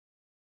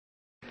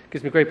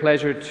Gives me great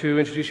pleasure to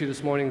introduce you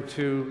this morning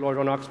to Lord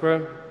Ron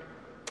Oxburgh.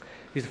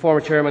 He's the former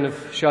chairman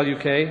of Shell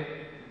UK.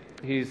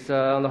 He's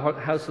on the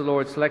House of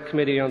Lords Select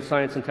Committee on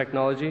Science and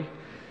Technology.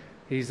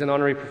 He's an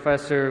honorary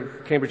professor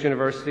at Cambridge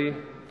University,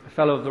 a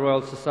fellow of the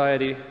Royal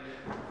Society,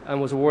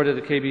 and was awarded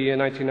the KB in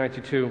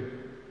 1992.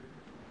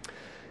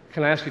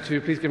 Can I ask you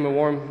to please give him a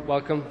warm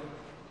welcome,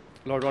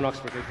 Lord Ron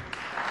Oxburgh, please.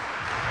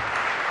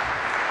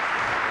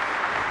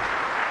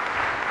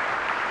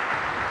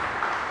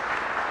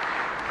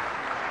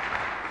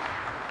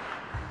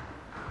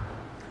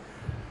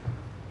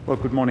 Well,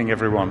 good morning,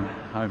 everyone.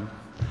 I'm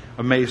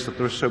amazed that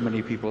there are so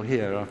many people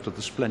here after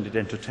the splendid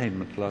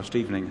entertainment last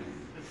evening.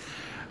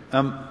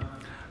 A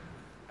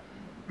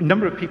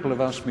number of people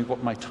have asked me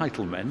what my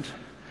title meant,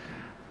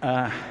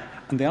 and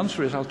the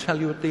answer is I'll tell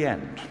you at the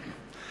end,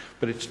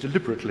 but it's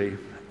deliberately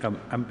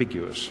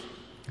ambiguous.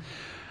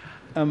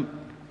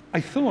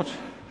 I thought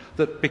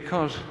that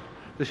because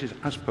this is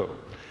ASPO,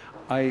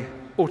 I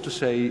ought to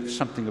say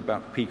something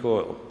about peak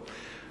oil.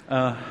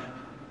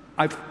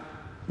 I've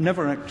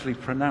never actually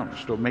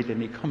pronounced or made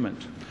any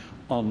comment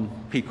on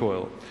peak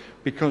oil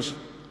because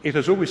it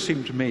has always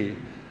seemed to me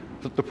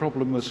that the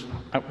problem was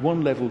at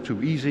one level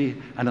too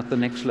easy and at the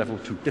next level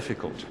too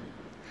difficult.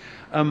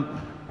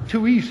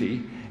 Too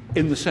easy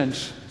in the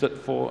sense that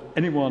for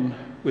anyone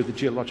with a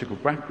geological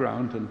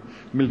background, and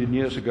a million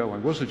years ago I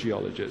was a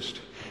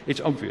geologist,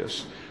 it's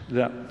obvious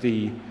that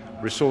the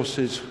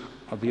resources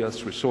of the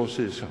Earth's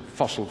resources,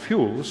 fossil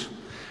fuels,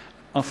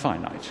 are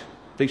finite.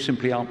 They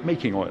simply aren't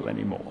making oil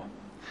anymore.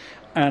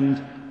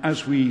 And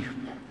as we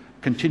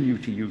continue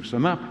to use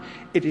them up,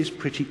 it is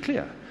pretty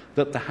clear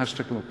that there has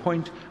to come a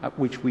point at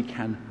which we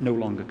can no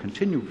longer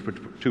continue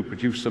to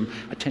produce them,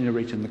 at any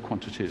rate in the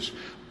quantities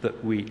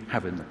that we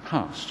have in the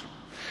past.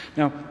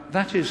 Now,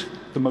 that is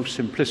the most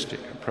simplistic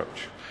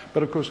approach.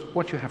 But of course,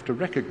 what you have to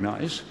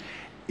recognize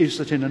is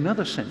that in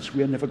another sense,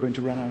 we are never going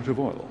to run out of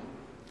oil.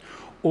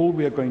 All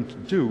we are going to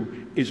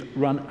do is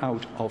run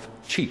out of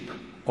cheap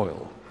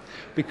oil.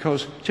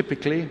 Because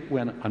typically,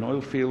 when an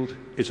oil field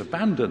is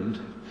abandoned,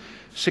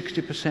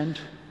 60%,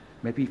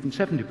 maybe even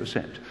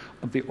 70%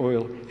 of the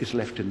oil is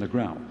left in the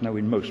ground. Now,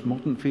 in most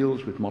modern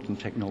fields with modern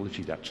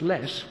technology, that's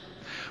less.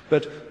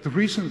 But the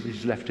reason that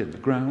it's left in the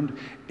ground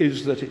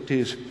is that it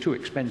is too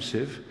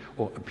expensive,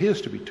 or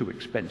appears to be too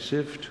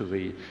expensive to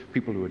the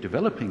people who are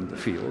developing the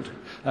field,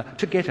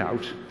 to get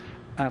out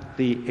at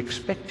the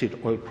expected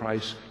oil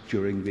price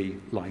during the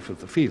life of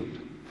the field.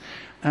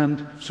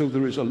 And so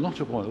there is a lot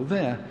of oil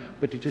there,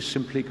 but it is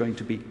simply going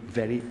to be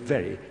very,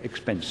 very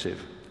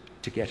expensive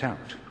to get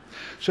out.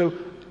 So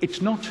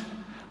it's not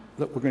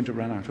that we're going to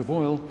run out of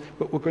oil,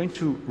 but we're going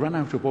to run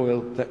out of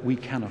oil that we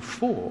can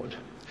afford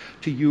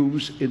to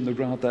use in the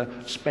rather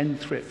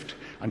spendthrift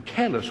and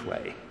careless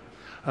way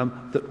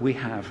that we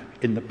have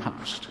in the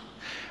past.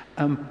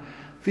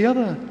 The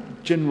other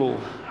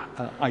general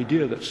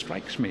idea that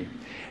strikes me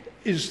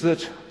is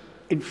that,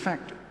 in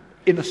fact,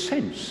 in a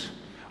sense,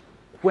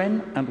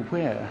 when and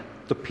where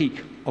the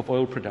peak of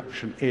oil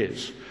production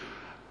is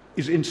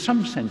in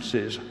some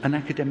senses an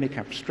academic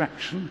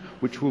abstraction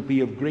which will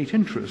be of great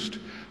interest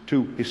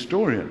to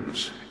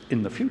historians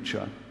in the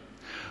future.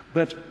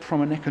 But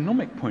from an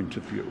economic point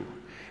of view,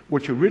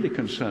 what you're really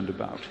concerned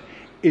about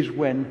is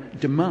when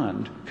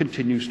demand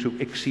continues to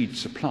exceed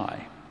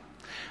supply.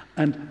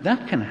 And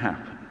that can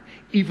happen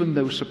even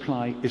though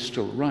supply is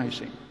still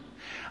rising.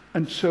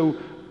 And so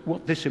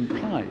what this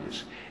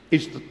implies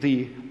is that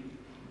the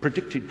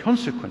predicted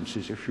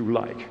consequences, if you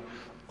like,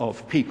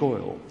 of peak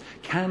oil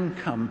can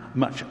come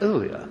much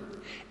earlier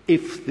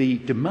if the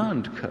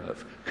demand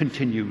curve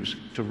continues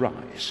to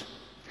rise.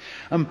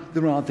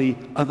 There are the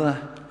other,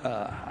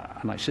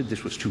 and I said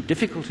this was too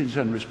difficult in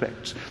some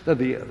respects,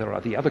 there are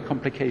the other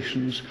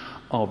complications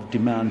of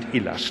demand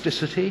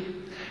elasticity,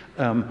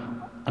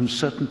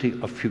 uncertainty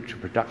of future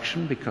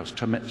production, because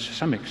to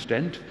some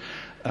extent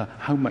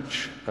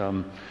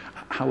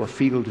how a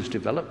field is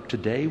developed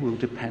today will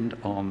depend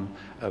on,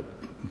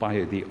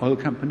 by the oil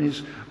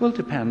companies, will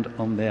depend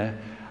on their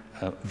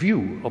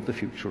view of the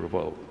future of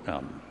oil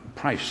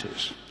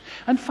prices.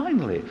 And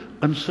finally,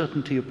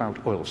 uncertainty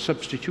about oil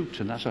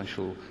substitutes, and as I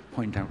shall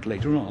point out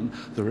later on,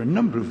 there are a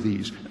number of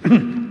these,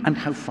 and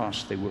how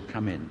fast they will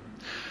come in.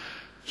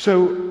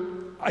 So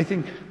I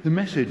think the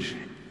message,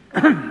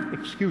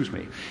 excuse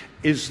me,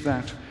 is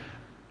that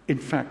in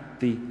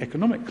fact, the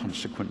economic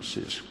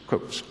consequences,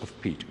 quotes, of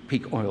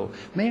peak oil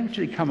may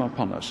actually come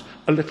upon us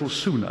a little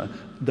sooner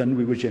than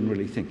we were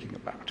generally thinking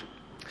about.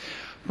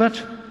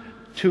 But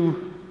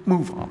to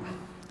move on,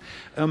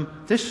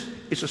 this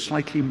is a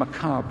slightly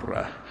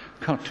macabre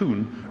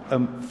cartoon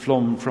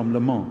from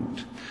Le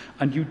Monde,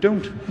 and you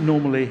don't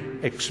normally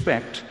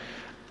expect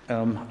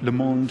Le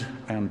Monde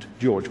and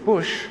George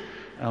Bush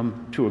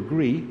to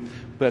agree,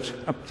 but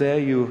up there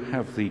you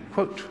have the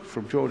quote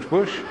from George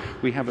Bush: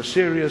 "We have a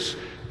serious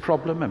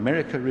problem.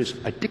 America is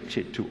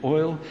addicted to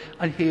oil."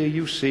 And here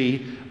you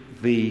see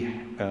the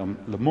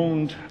Le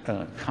Monde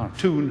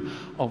cartoon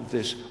of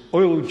this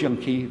oil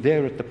junkie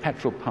there at the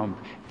petrol pump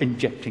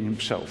injecting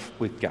himself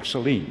with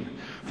gasoline.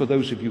 For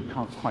those of you who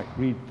can't quite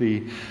read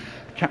the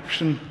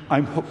caption,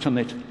 I'm hooked on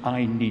it,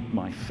 I need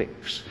my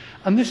fix.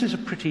 And this is a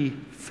pretty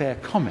fair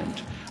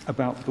comment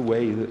about the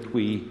way that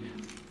we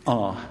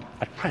are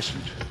at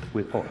present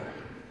with oil.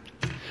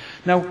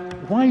 Now,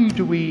 why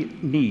do we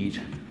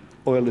need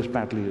oil as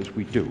badly as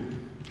we do?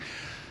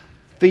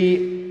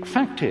 The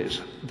fact is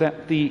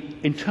that the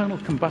internal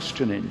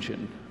combustion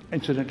engine,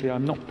 incidentally,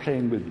 I'm not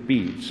playing with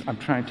beads, I'm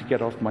trying to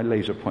get off my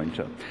laser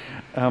pointer.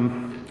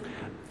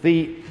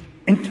 The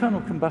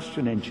internal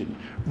combustion engine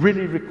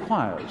really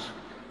requires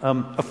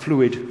a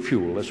fluid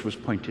fuel, as was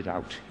pointed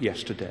out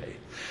yesterday.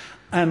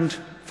 And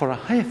for a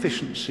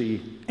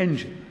high-efficiency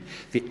engine,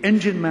 the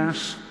engine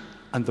mass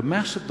and the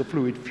mass of the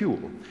fluid fuel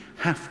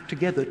have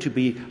together to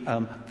be,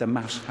 the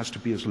mass has to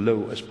be as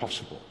low as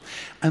possible.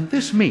 And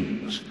this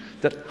means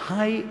that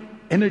high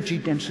energy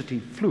density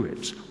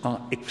fluids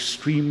are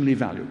extremely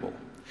valuable.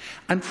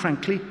 And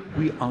frankly,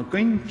 we are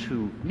going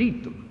to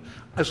need them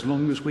as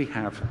long as we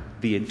have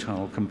the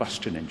internal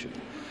combustion engine.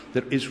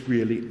 There is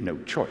really no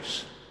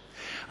choice.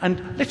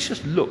 And let's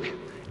just look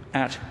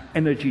at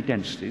energy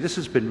density. This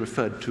has been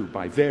referred to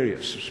by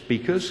various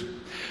speakers,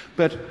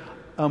 but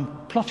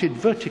plotted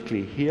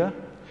vertically here,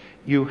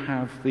 you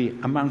have the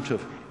amount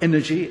of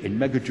energy in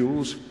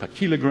megajoules per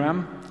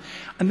kilogram,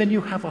 and then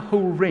you have a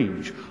whole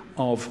range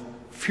of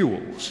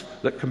fuels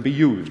that can be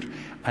used.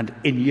 And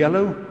in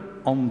yellow,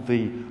 on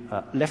the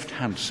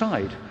left-hand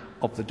side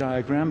of the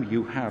diagram,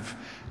 you have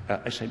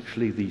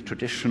essentially the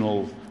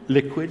traditional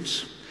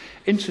liquids.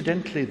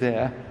 Incidentally,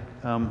 there,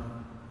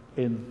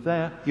 in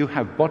there, you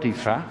have body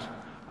fat,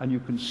 and you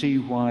can see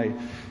why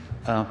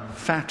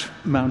fat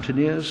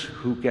mountaineers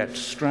who get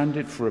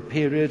stranded for a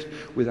period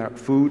without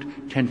food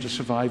tend to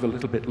survive a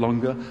little bit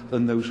longer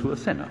than those who are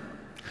thinner.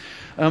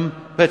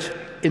 But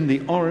in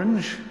the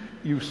orange,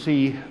 you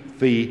see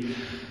the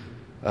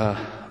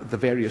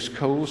various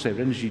coals. Their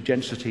energy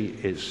density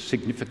is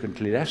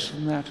significantly less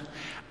than that.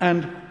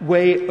 And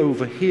way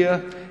over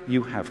here,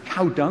 you have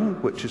cow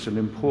dung, which is an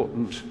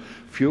important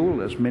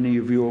fuel, as many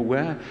of you are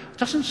aware. It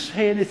doesn't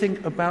say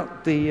anything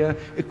about the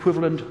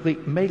equivalent, the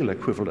male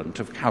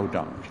equivalent of cow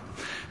dung.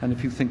 And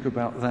if you think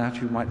about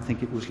that, you might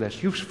think it was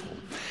less useful.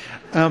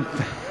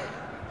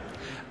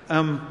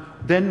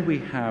 Then we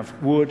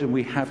have wood, and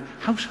we have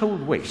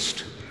household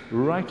waste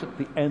right at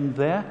the end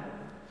there.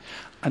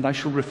 And I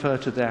shall refer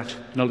to that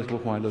in a little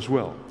while as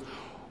well.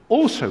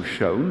 Also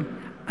shown,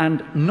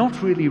 and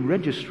not really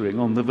registering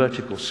on the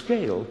vertical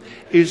scale,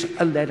 is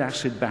a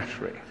lead-acid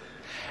battery.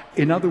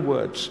 In other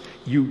words,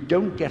 you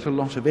don't get a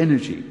lot of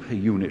energy per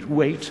unit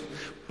weight,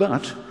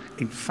 but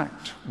in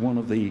fact, one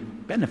of the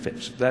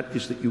benefits of that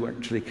is that you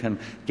actually can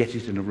get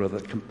it in a rather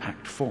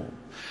compact form.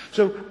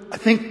 So I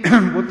think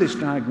what this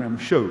diagram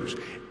shows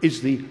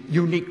is the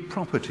unique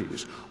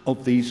properties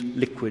of these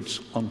liquids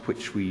on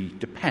which we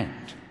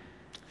depend.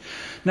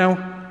 Now,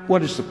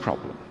 what is the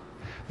problem?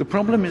 The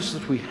problem is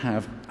that we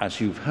have, as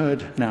you've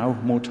heard now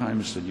more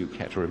times than you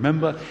care to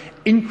remember,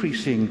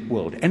 increasing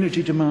world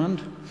energy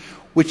demand,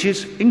 which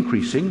is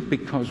increasing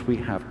because we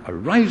have a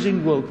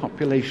rising world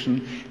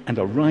population and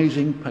a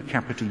rising per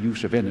capita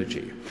use of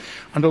energy.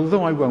 And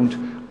although I won't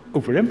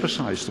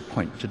overemphasize the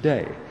point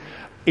today,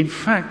 in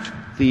fact,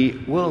 the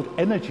world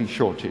energy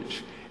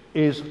shortage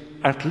is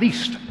at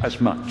least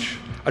as much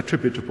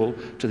attributable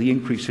to the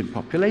increase in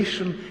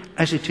population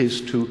as it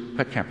is to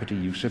per capita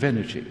use of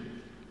energy.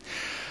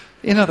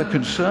 Another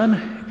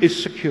concern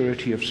is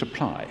security of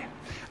supply,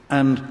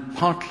 and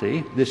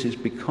partly this is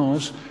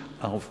because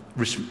of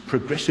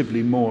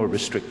progressively more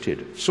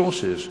restricted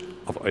sources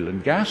of oil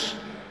and gas,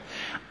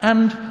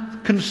 and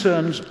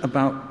concerns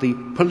about the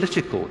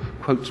political,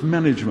 quotes,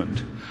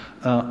 management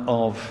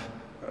of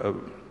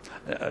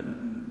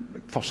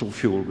fossil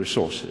fuel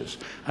resources.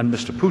 And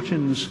Mr.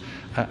 Putin's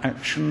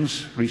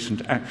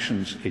recent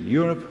actions in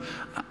Europe,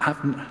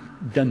 have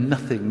done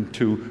nothing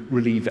to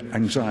relieve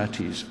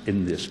anxieties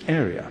in this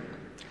area.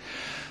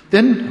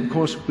 Then, of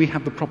course, we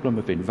have the problem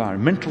of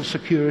environmental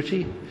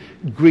security,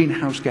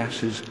 greenhouse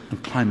gases,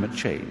 and climate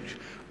change.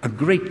 A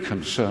great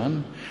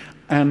concern,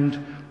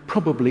 and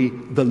probably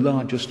the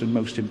largest and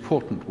most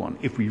important one,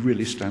 if we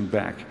really stand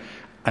back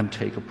and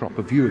take a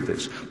proper view of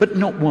this. But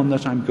not one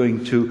that I'm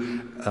going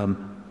to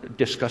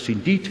discuss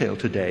in detail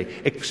today,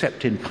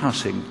 except in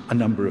passing a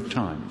number of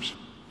times.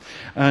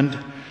 And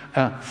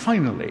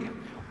finally,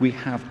 we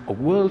have a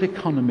world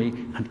economy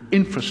and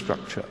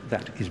infrastructure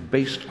that is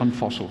based on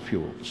fossil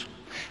fuels.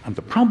 And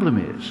the problem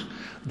is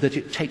that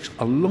it takes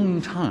a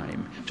long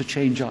time to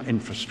change our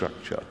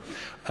infrastructure.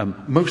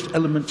 Most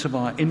elements of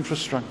our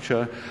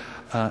infrastructure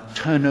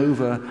turn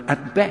over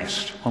at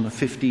best on a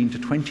 15 to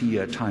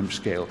 20-year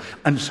timescale,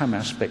 and some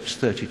aspects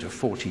 30 to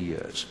 40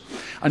 years.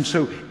 And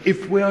so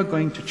if we are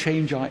going to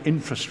change our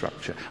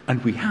infrastructure,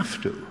 and we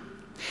have to,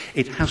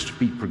 it has to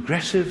be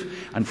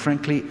progressive, and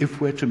frankly, if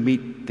we're to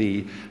meet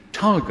the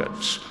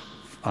targets,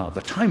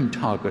 the time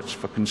targets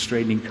for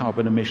constraining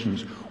carbon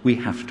emissions, we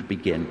have to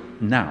begin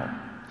now.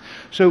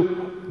 So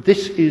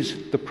this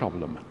is the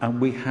problem, and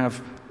we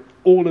have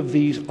all of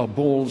these are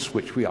balls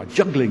which we are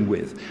juggling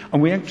with,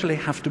 and we actually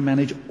have to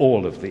manage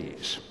all of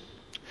these.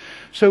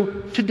 So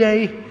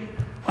today,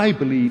 I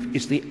believe,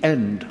 is the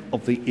end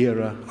of the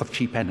era of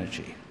cheap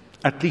energy,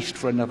 at least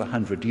for another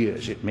 100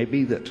 years. It may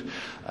be that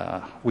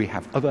we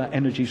have other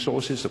energy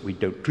sources that we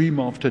don't dream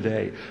of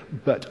today,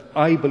 but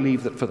I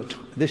believe that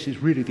this is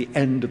really the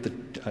end of the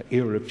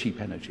era of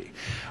cheap energy.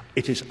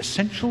 It is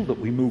essential that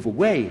we move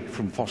away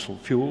from fossil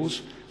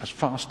fuels as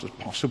fast as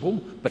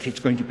possible, but it's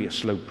going to be a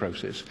slow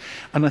process.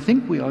 And I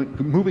think we are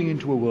moving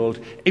into a world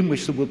in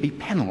which there will be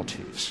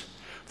penalties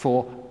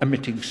for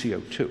emitting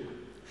CO2.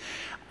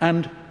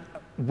 And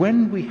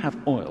when we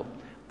have oil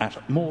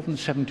at more than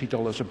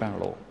 $70 a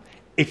barrel,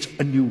 it's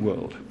a new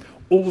world.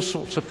 All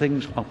sorts of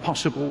things are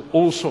possible,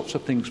 all sorts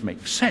of things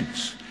make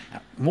sense.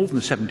 At more than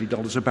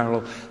 $70 a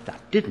barrel,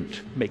 that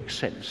didn't make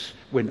sense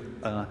when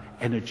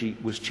energy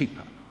was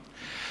cheaper.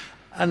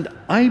 And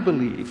I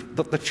believe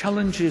that the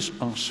challenges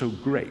are so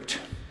great,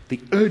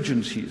 the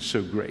urgency is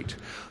so great,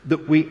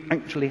 that we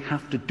actually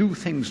have to do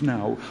things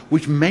now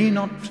which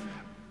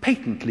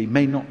patently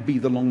may not be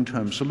the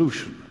long-term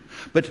solution.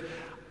 But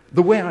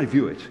the way I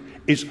view it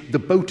is the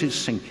boat is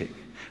sinking.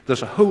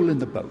 There's a hole in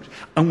the boat,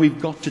 and we've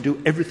got to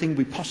do everything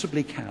we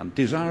possibly can,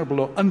 desirable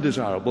or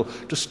undesirable,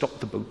 to stop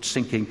the boat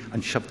sinking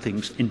and shove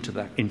things into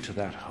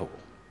that hole.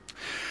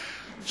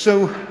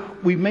 So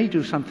we may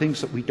do some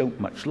things that we don't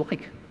much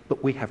like,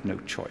 but we have no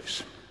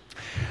choice.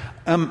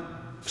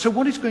 So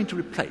what is going to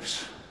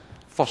replace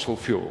fossil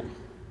fuel?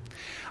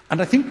 And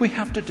I think we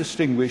have to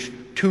distinguish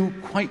two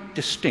quite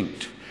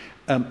distinct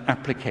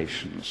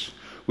applications.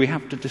 We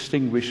have to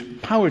distinguish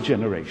power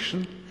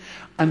generation,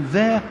 and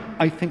there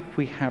I think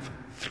we have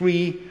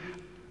three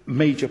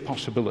major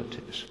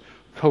possibilities: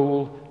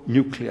 coal,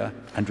 nuclear,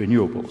 and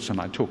renewables. And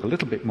I'll talk a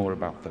little bit more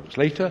about those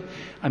later.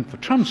 And for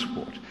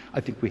transport, I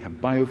think we have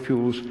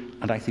biofuels,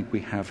 and I think we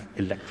have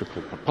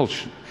electrical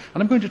propulsion.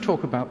 And I'm going to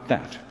talk about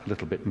that a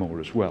little bit more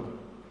as well.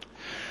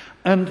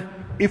 And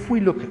if we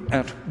look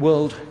at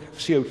world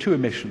CO2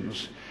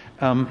 emissions,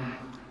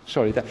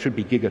 sorry, that should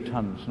be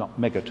gigatons, not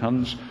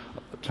megatons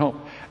at the top,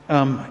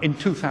 in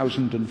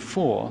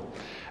 2004,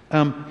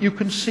 you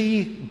can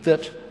see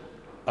that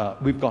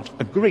we've got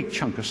a great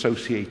chunk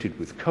associated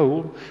with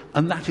coal,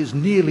 and that is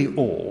nearly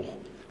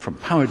all from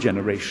power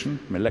generation,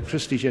 from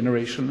electricity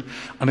generation,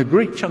 and a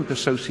great chunk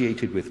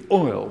associated with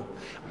oil,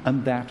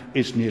 and that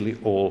is nearly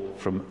all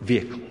from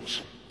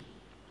vehicles.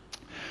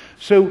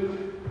 So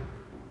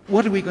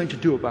what are we going to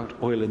do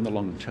about oil in the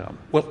long term?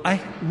 Well,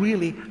 I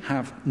really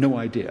have no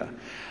idea,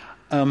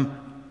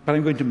 but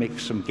I'm going to make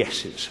some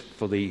guesses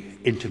for the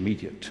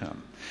intermediate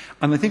term.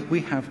 And I think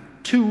we have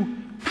two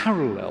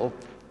parallel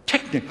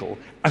technical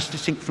as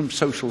distinct from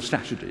social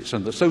strategies.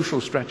 And the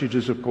social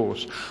strategies, of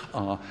course,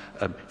 are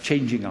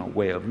changing our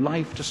way of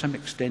life to some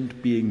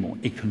extent, being more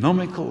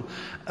economical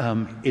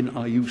in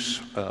our use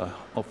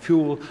of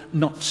fuel,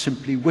 not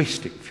simply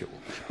wasting fuel.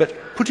 But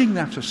putting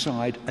that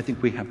aside, I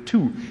think we have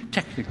two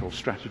technical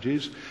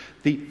strategies.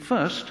 The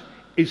first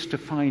is to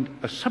find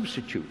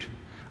substitute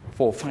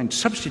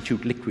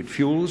liquid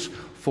fuels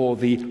for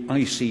the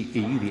ICE.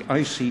 The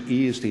ICE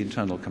is the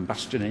internal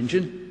combustion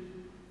engine.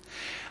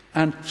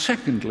 And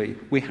secondly,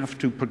 we have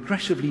to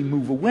progressively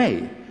move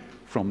away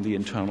from the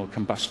internal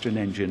combustion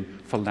engine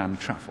for land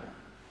travel.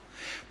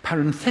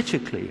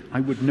 Parenthetically,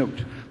 I would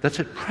note that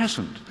at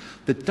present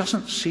there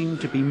doesn't seem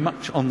to be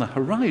much on the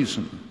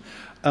horizon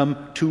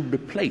to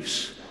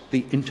replace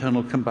the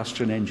internal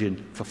combustion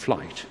engine for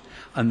flight,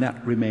 and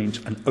that remains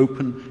an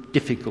open,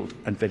 difficult,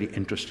 and very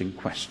interesting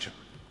question.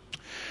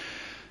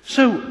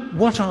 So,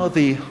 what are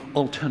the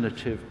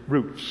alternative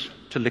routes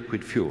to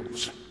liquid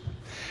fuels?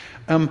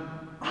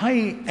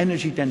 High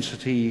energy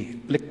density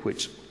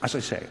liquids, as I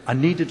say, are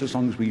needed as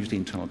long as we use the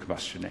internal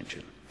combustion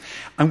engine.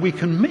 And we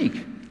can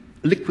make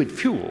liquid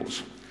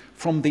fuels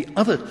from the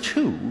other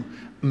two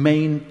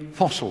main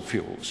fossil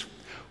fuels.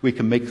 We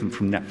can make them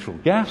from natural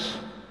gas,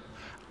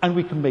 and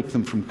we can make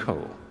them from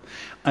coal.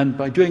 And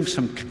by doing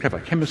some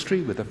clever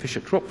chemistry with a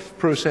Fischer-Tropsch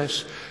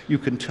process, you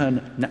can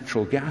turn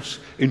natural gas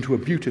into a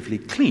beautifully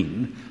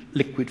clean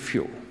liquid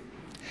fuel.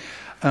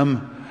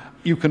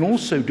 You can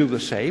also do the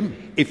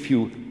same if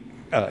you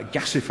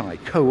gasify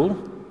coal,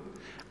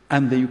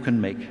 and then you can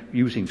make,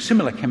 using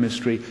similar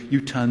chemistry, you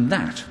turn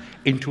that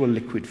into a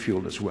liquid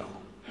fuel as well.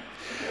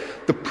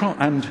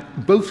 And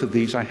both of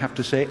these, I have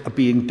to say, are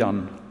being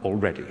done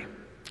already.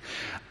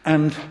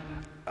 And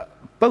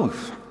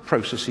both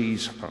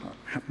processes are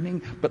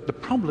happening, but the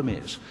problem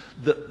is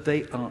that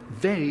they are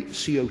very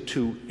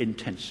CO2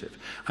 intensive.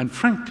 And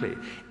frankly,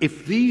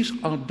 if these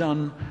are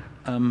done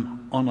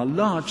on a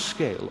large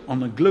scale,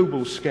 on a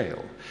global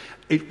scale,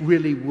 it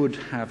really would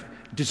have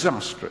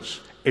disastrous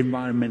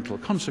environmental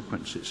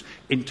consequences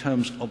in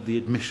terms of the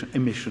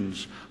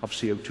emissions of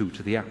CO2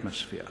 to the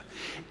atmosphere.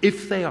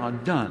 If they are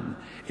done,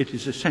 it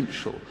is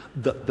essential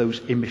that those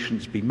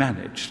emissions be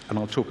managed, and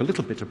I'll talk a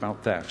little bit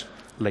about that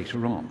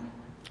later on.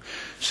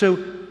 So,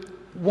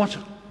 what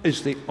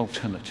is the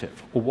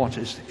alternative? Or what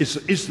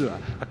is there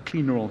a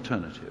cleaner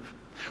alternative?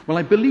 Well,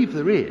 I believe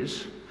there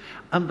is,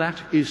 and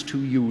that is to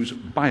use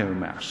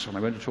biomass. And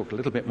I'm going to talk a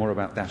little bit more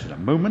about that in a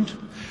moment.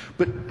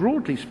 But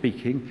broadly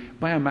speaking,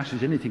 biomass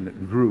is anything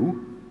that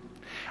grew,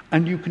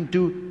 And you can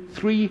do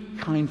three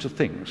kinds of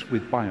things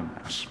with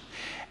biomass.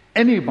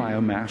 Any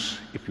biomass,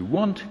 if you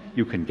want,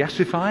 you can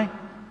gasify,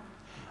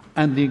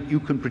 and then you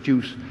can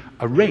produce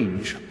a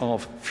range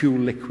of fuel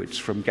liquids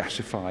from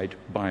gasified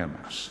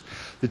biomass.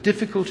 The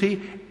difficulty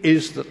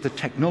is that the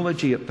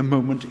technology at the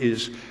moment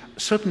is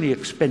certainly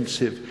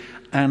expensive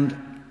and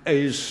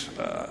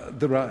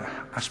there are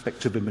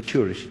aspects of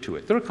immaturity to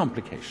it. There are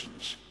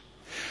complications.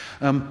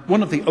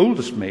 One of the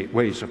oldest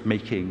ways of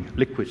making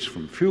liquids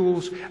from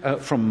fuels,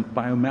 from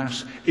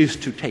biomass, is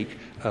to take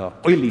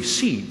oily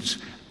seeds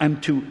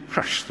and to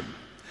crush them.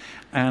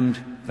 And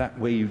that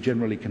way you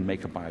generally can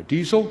make a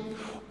biodiesel,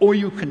 or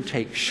you can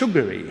take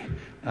sugary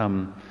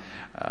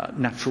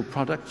natural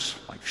products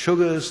like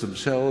sugars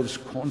themselves,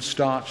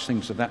 cornstarch,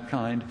 things of that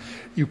kind.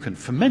 You can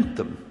ferment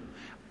them,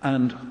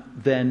 and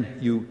then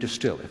you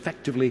distill.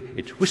 Effectively,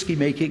 it's whiskey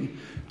making,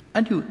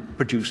 and you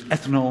produce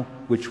ethanol,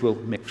 which will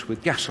mix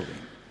with gasoline.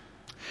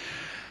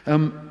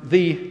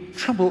 The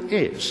trouble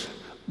is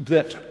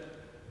that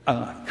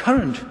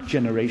current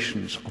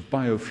generations of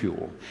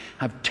biofuel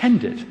have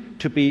tended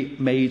to be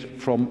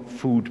made from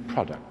food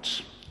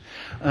products.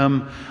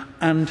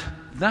 And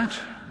that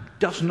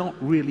does not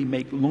really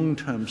make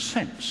long-term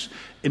sense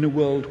in a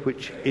world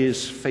which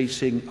is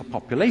facing a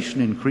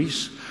population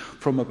increase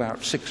from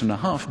about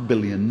 6.5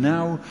 billion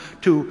now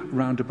to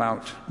around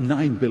about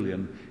 9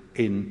 billion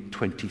in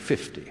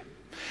 2050.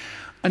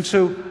 And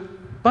so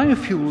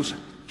biofuels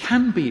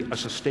can be a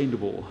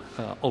sustainable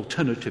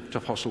alternative to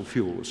fossil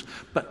fuels,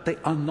 but they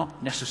are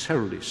not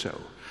necessarily so.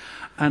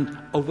 And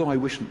although I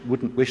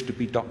wouldn't wish to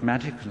be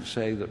dogmatic and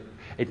say that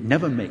it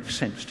never makes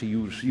sense to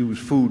use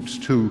foods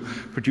to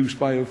produce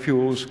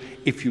biofuels,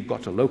 if you've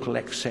got a local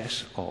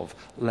excess of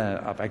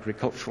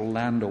agricultural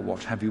land or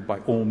what have you, by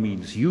all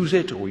means use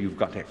it, or you've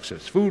got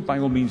excess food, by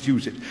all means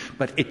use it.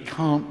 But it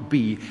can't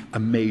be a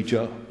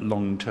major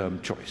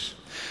long-term choice.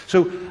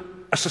 So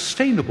a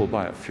sustainable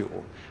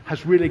biofuel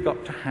has really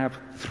got to have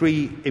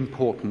three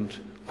important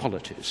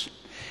qualities.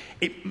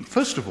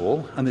 First of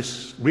all, and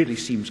this really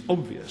seems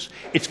obvious,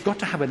 it's got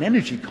to have an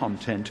energy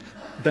content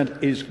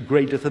that is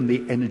greater than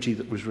the energy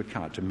that was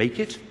required to make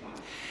it.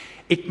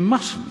 It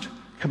mustn't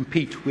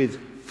compete with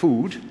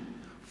food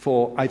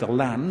for either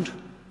land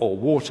or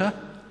water,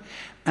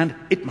 and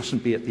it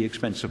mustn't be at the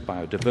expense of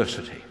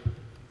biodiversity.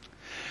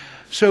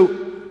 So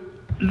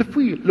if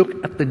we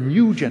look at the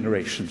new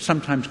generation,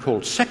 sometimes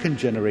called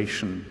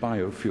second-generation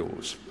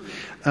biofuels,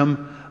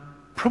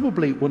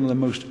 probably one of the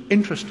most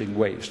interesting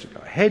ways to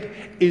go ahead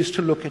is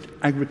to look at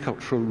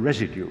agricultural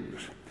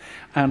residues.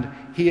 And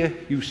here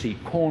you see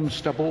corn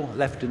stubble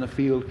left in a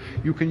field.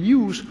 You can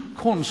use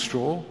corn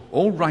straw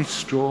or rice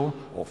straw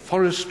or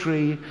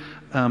forestry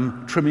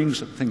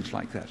trimmings and things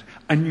like that.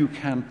 And you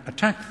can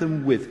attack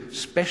them with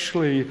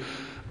specially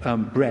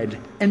bred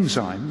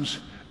enzymes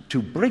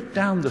to break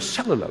down the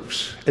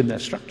cellulose in their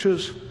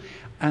structures,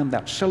 and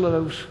that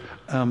cellulose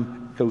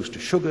goes to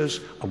sugars,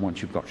 and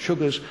once you've got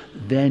sugars,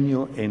 then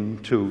you're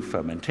into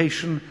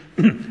fermentation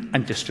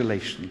and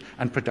distillation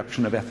and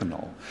production of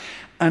ethanol.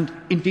 And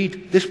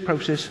indeed, this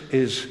process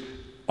is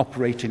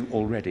operating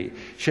already.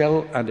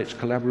 Shell and its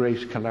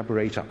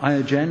collaborator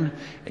Iogen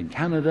in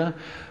Canada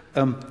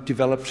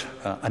developed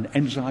an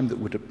enzyme that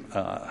would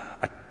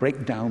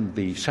break down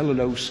the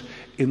cellulose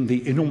in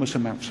the enormous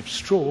amounts of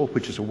straw,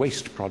 which is a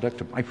waste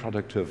product, a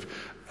byproduct of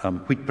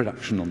wheat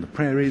production on the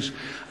prairies,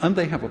 and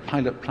they have a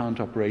pilot plant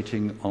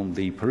operating on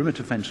the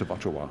perimeter fence of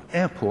Ottawa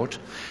Airport,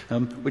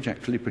 which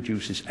actually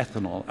produces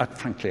ethanol at,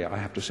 frankly, I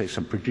have to say,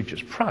 some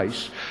prodigious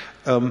price,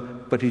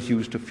 but is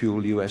used to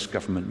fuel US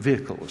government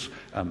vehicles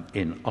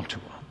in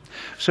Ottawa.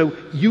 So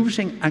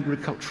using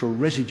agricultural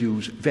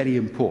residues, very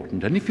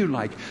important. And if you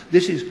like,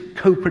 this is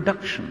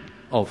co-production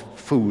of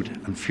food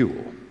and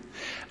fuel.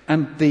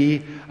 And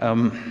the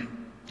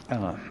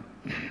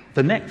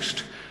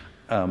next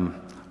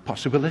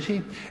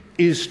possibility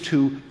is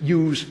to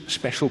use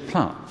special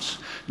plants.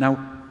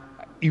 Now,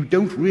 you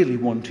don't really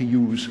want to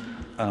use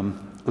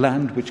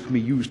land which can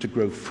be used to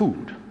grow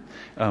food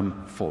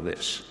for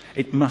this.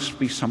 It must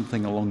be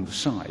something along the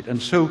side.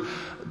 And so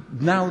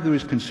now there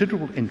is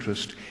considerable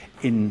interest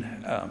in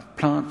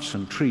plants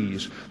and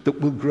trees that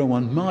will grow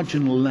on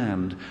marginal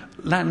land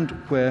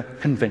where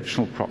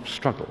conventional crops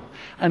struggle.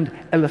 And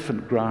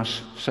elephant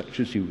grass, such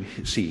as you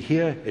see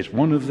here, is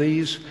one of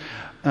these.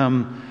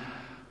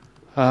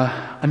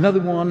 Another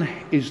one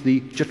is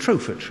the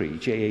jatropha tree,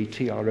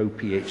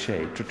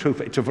 J-A-T-R-O-P-H-A,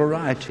 jatropha. It's a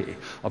variety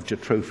of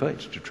jatropha.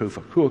 It's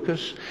Jatropha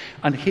curcus.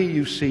 And here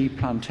you see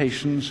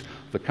plantations,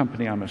 the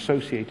company I'm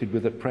associated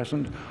with at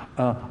present,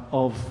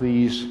 of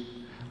these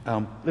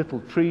little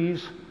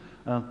trees,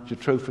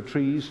 jatropha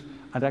trees,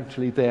 and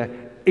actually they're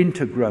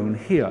intergrown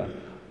here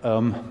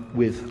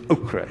with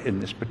okra in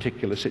this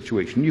particular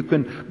situation. You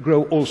can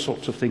grow all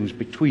sorts of things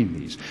between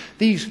these.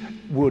 These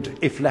would,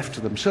 if left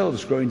to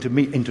themselves, grow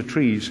into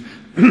trees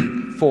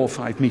 4 or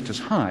 5 meters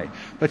high.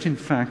 But in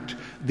fact,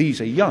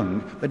 these are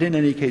young, but in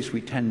any case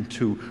we tend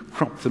to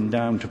crop them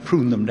down, to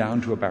prune them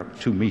down to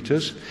about 2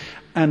 meters.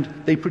 And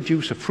they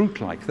produce a fruit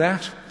like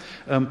that,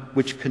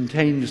 which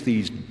contains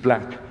these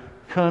black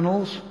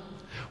kernels,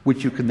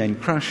 which you can then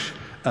crush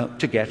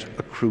to get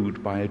a crude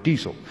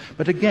biodiesel.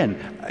 But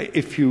again,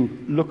 if you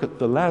look at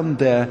the land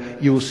there,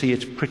 you'll see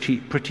it's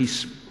pretty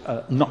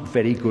not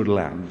very good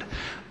land.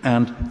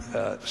 And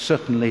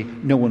certainly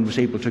no one was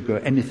able to grow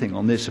anything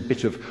on this. A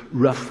bit of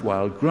rough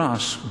wild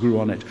grass grew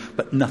on it,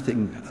 but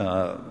nothing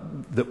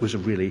that was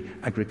of really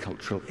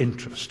agricultural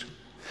interest.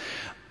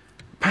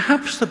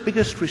 Perhaps the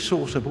biggest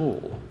resource of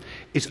all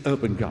is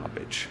urban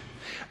garbage.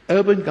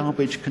 Urban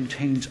garbage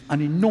contains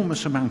an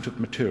enormous amount of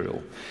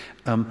material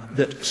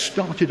that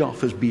started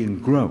off as being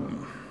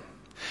grown.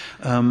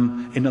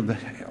 In other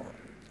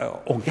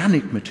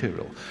organic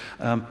material.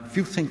 If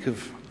you think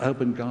of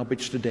urban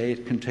garbage today,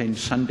 it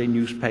contains Sunday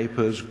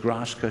newspapers,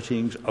 grass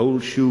cuttings,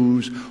 old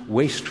shoes,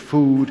 waste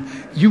food,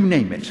 you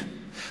name it.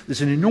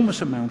 There's an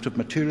enormous amount of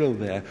material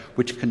there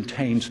which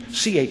contains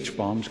CH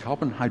bonds,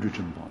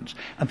 carbon-hydrogen bonds,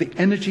 and the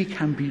energy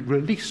can be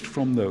released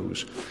from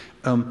those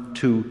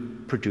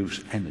to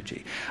produce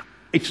energy.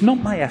 It's not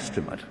my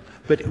estimate,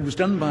 but it was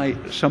done by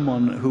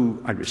someone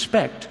who I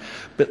respect,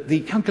 but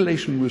the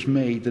calculation was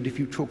made that if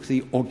you took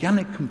the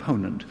organic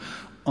component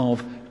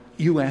of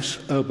US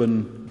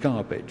urban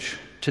garbage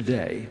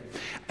today,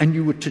 and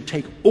you were to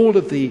take all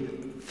of the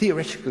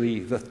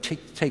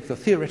take the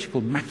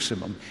theoretical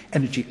maximum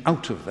energy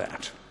out of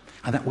that,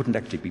 and that wouldn't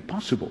actually be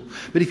possible,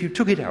 but if you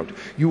took it out,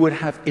 you would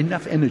have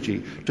enough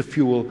energy to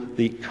fuel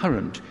the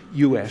current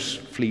US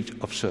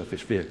fleet of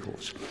surface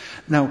vehicles.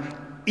 Now,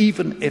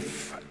 even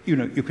if you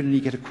can only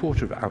get a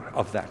quarter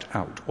of that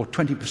out, or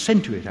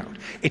 20% of it out,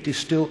 it is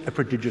still a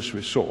prodigious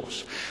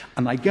resource.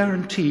 And I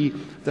guarantee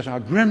that our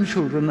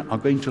grandchildren are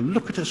going to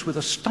look at us with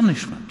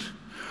astonishment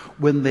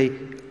when they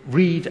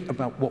read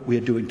about what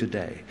we're doing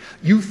today.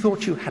 You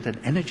thought you had an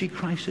energy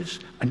crisis,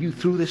 and you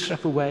threw this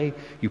stuff away,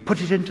 you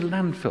put it into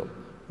landfill.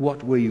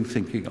 What were you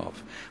thinking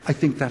of? I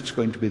think that's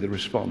going to be the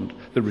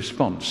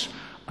response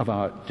of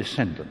our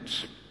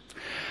descendants.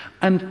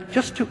 And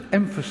just to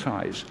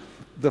emphasize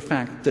the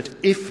fact that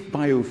if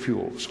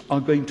biofuels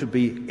are going to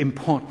be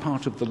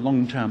part of the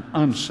long-term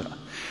answer,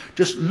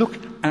 just look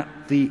at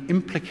the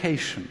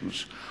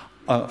implications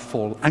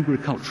for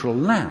agricultural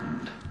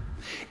land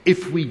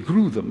if we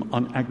grew them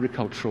on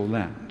agricultural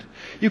land.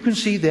 You can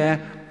see there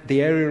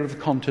the area of the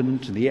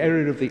continent and the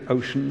area of the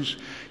oceans.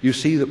 You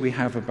see that we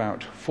have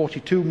about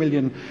 42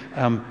 million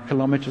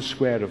kilometers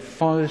square of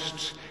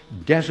forests,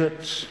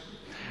 deserts,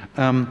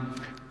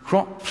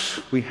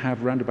 crops. We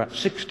have around about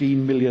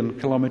 16 million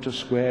kilometers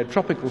square,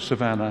 tropical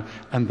savanna,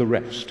 and the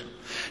rest.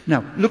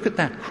 Now, look at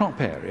that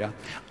crop area,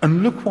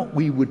 and look what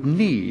we would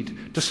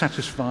need to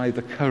satisfy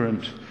the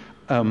current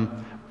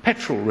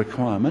petrol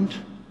requirement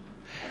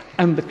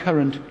and the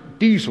current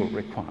diesel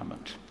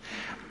requirement.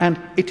 And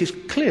it is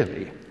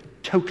clearly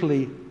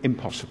totally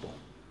impossible.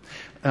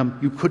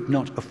 You could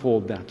not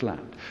afford that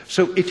land.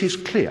 So it is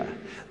clear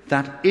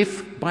that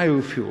if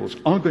biofuels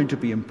are going to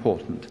be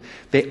important,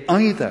 they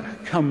either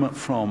come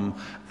from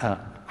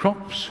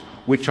crops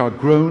which are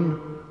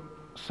grown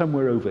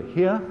somewhere over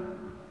here,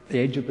 the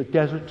edge of the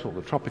desert or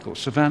the tropical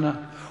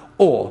savanna,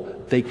 or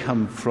they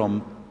come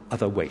from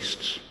other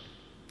wastes.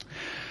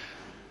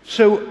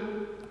 So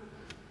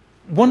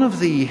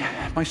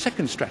my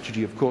second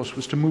strategy, of course,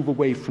 was to move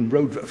away from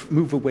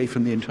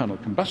the internal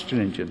combustion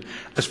engine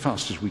as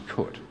fast as we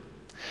could.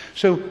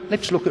 So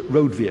let's look at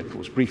road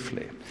vehicles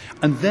briefly.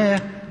 And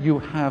there you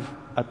have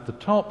at the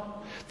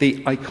top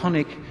the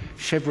iconic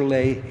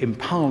Chevrolet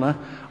Impala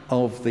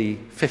of the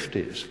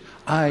 50s.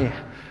 I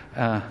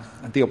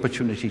had the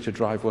opportunity to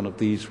drive one of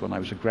these when I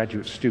was a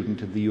graduate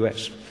student in the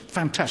US.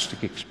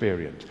 Fantastic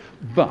experience,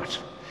 but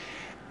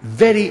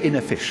very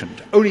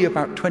inefficient. Only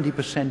about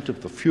 20%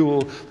 of the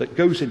fuel that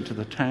goes into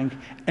the tank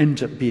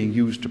ends up being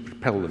used to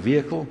propel the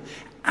vehicle,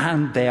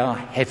 and they are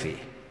heavy.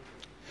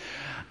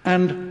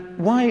 And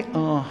why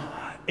are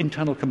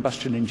internal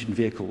combustion engine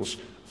vehicles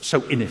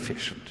so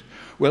inefficient?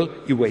 Well,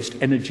 you waste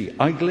energy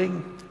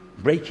idling,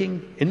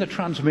 braking, in the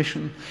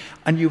transmission,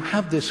 and you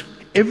have this,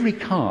 every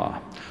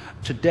car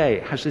today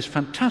has this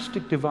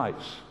fantastic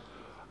device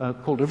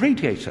called a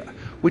radiator,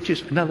 which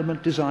is an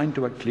element designed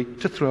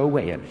to throw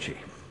away energy.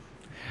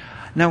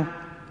 Now,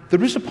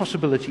 there is a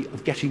possibility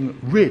of getting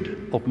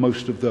rid of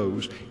most of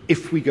those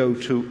if we go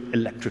to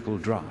electrical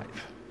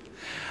drive.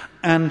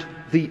 And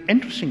the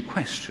interesting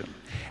question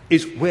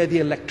is where the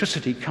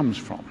electricity comes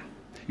from.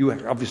 You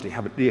obviously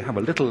have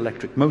a little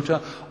electric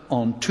motor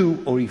on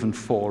 2 or even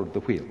 4 of the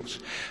wheels.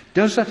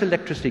 Does that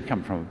electricity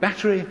come from a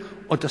battery,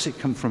 or does it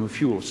come from a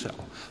fuel cell?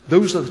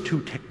 Those are the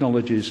 2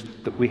 technologies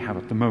that we have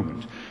at the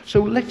moment.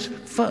 So let's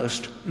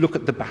first look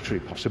at the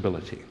battery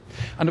possibility.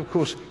 And of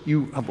course,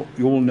 you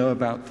all know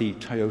about the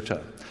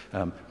Toyota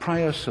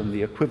Prius and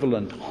the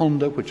equivalent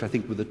Honda, which I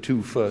think were the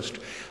 2 first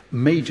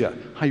major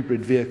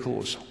hybrid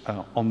vehicles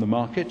on the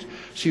market.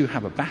 So you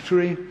have a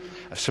battery,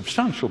 a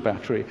substantial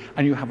battery,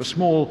 and you have a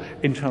small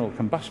internal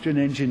combustion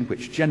engine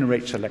which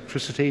generates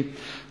electricity,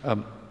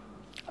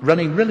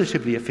 running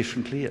relatively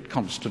efficiently at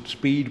constant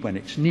speed when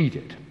it's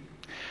needed.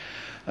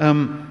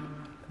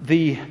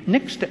 The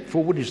next step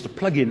forward is the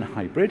plug-in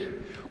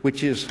hybrid,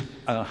 which has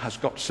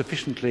got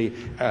sufficiently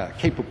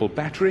capable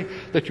battery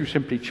that you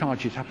simply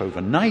charge it up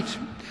overnight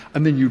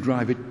and then you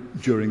drive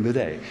it during the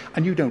day.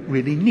 And you don't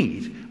really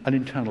need an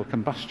internal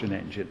combustion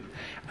engine.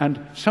 And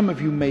some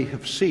of you may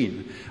have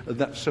seen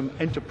that some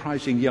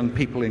enterprising young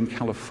people in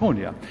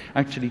California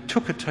actually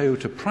took a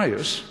Toyota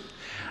Prius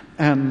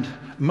and,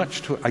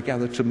 much to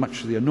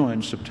the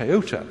annoyance of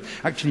Toyota,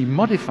 actually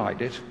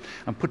modified it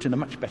and put in a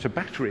much better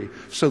battery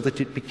so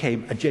that it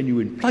became a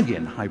genuine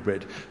plug-in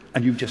hybrid,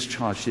 and you just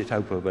charged it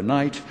up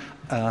overnight,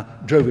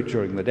 drove it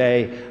during the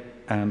day,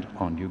 and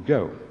on you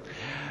go.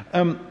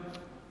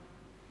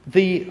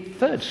 The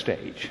third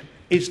stage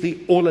is the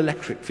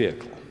all-electric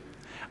vehicle.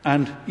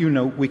 And,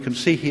 we can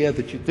see here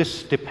that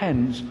this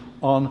depends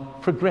on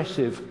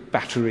progressive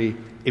battery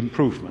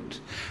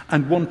improvement.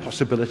 And one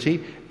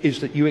possibility is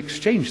that you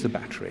exchange the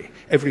battery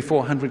every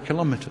 400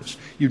 kilometers.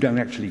 You don't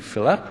actually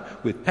fill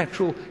up with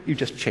petrol, you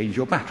just change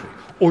your battery.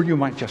 Or you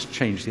might just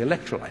change the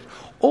electrolyte.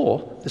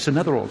 Or there's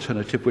another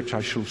alternative which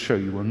I shall show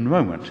you in a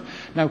moment.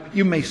 Now,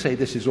 you may say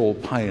this is all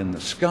pie in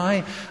the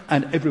sky,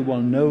 and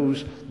everyone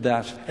knows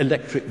that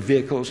electric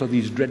vehicles are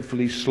these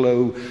dreadfully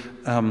slow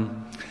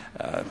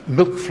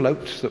milk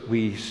floats that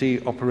we see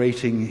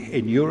operating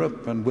in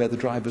Europe, and where the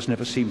drivers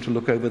never seem to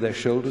look over their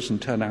shoulders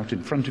and turn out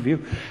in front of you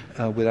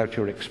without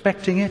your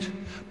expecting it.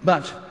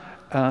 But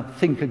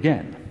think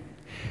again.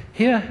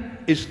 Here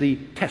is the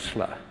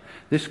Tesla.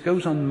 This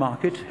goes on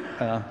market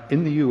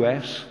in the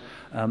US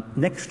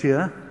next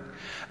year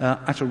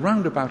at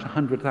around about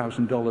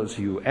 $100,000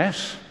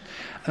 US.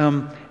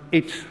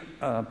 Its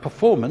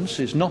performance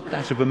is not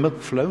that of a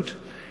milk float.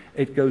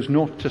 It goes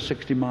 0 to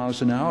 60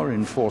 miles an hour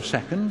in 4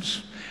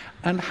 seconds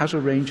and has a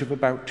range of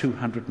about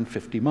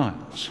 250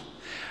 miles.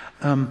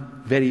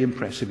 Very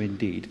impressive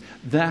indeed.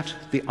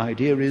 The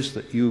idea is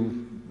that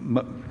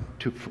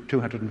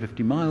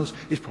 250 miles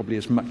is probably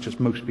as much as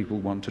most people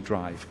want to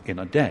drive in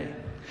a day.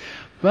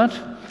 But,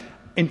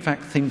 in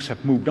fact, things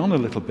have moved on a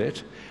little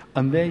bit,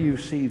 and there you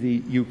see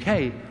the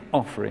UK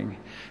offering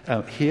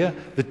here.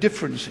 The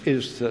difference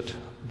is that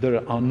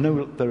there are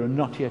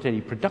not yet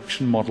any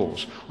production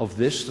models of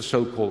this, the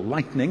so-called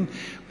Lightning,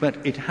 but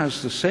it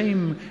has the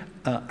same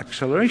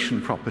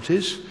acceleration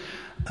properties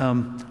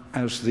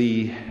as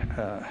the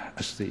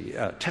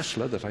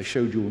Tesla that I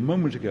showed you a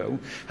moment ago,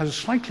 has a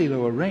slightly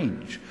lower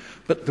range.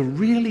 But the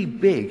really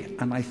big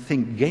and I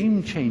think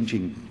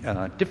game-changing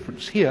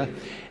difference here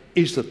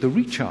is that the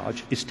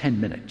recharge is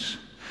 10 minutes.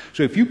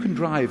 So if you can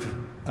drive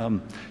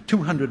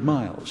 200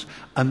 miles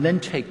and then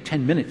take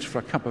 10 minutes for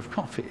a cup of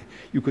coffee,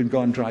 you can go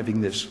on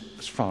driving this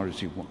as far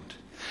as you want.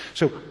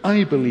 So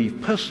I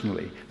believe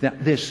personally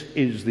that this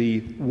is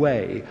the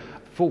way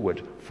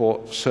forward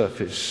for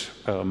surface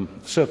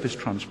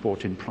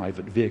transport in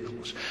private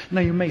vehicles.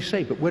 Now you may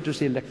say, but where does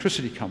the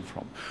electricity come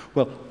from?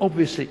 Well,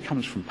 obviously it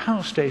comes from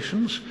power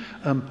stations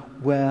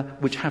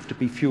which have to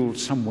be fueled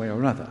some way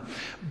or other.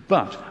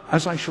 But,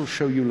 as I shall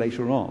show you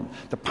later on,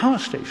 the power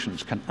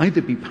stations can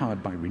either be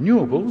powered by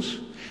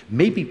renewables,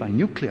 maybe by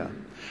nuclear,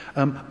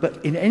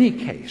 but in any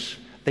case,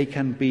 they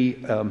can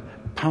be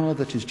power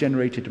that is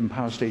generated in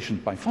power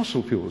stations by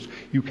fossil fuels.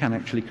 You can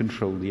actually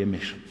control the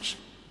emissions.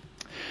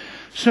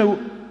 So,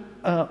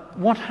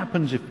 what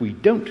happens if we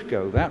don't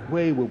go that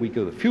way? Well, we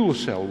go the fuel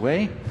cell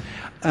way,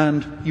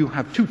 and you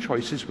have two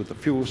choices with the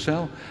fuel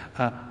cell.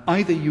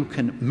 Either you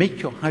can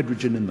make your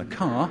hydrogen in the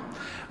car,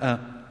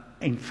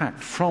 in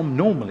fact,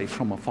 normally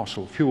from a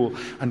fossil fuel,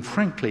 and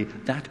frankly,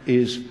 that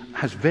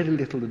has very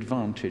little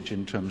advantage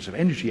in terms of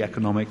energy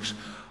economics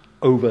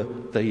over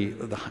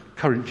the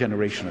current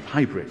generation of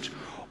hybrids.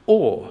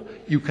 Or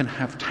you can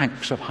have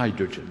tanks of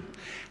hydrogen,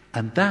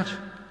 and that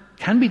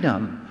can be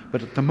done,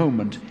 but at the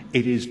moment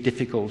it is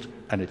difficult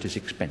and it is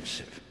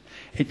expensive.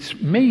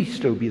 It may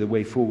still be the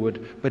way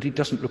forward, but it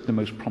doesn't look the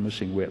most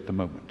promising way at the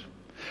moment.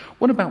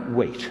 What about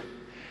weight?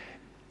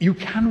 You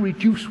can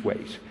reduce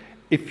weight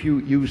if you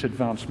use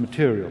advanced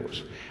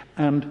materials.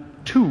 And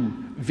two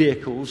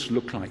vehicles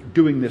look like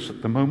doing this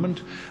at the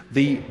moment.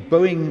 The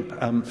Boeing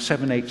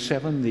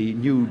 787, the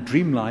new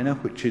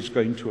Dreamliner, which is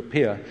going to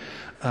appear,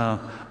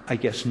 I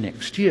guess,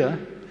 next year,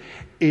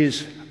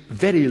 is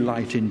very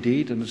light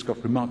indeed and has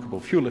got remarkable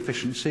fuel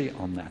efficiency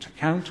on that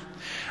account.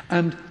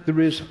 And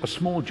there is a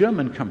small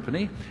German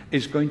company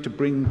is going to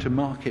bring to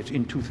market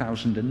in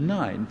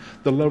 2009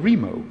 the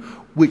Larimo,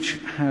 which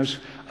has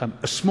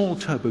a small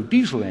turbo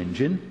diesel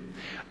engine.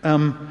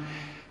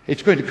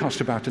 It's going to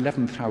cost about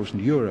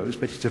 11,000 euros,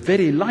 but it's a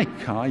very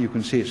light car. You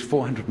can see it's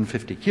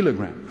 450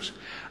 kilograms.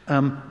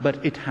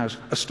 But it has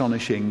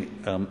astonishing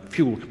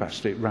fuel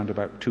capacity, around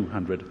about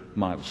 200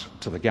 miles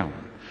to the gallon.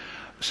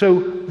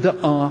 So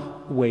there are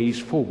ways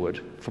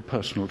forward for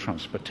personal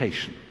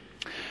transportation.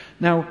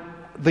 Now,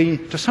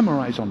 to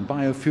summarize on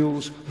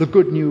biofuels, the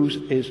good news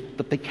is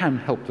that they can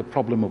help the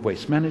problem of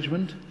waste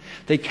management,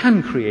 they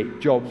can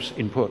create jobs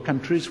in poor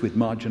countries with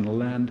marginal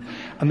land,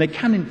 and they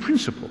can, in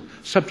principle,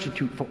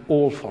 substitute for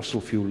all fossil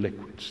fuel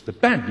liquids. The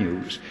bad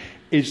news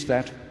is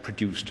that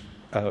produced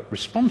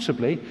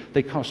responsibly,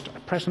 they cost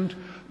at present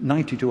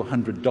 $90 to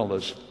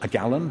 $100 a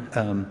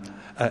gallon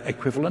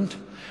equivalent,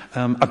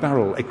 a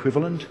barrel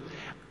equivalent,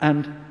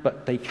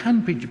 but they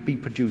can be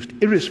produced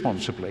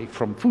irresponsibly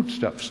from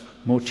foodstuffs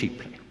more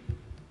cheaply.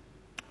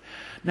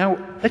 Now,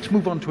 let's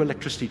move on to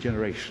electricity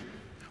generation.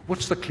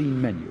 What's the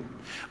clean menu?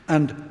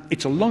 And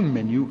it's a long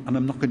menu, and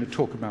I'm not going to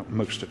talk about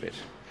most of it.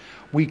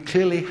 We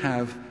clearly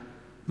have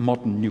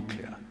modern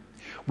nuclear.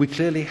 We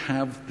clearly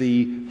have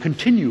the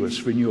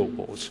continuous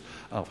renewables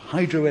of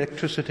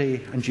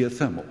hydroelectricity and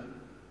geothermal.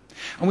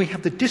 And we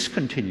have the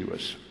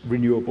discontinuous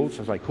renewables,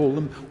 as I call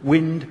them,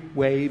 wind,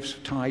 waves,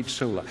 tide,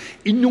 solar.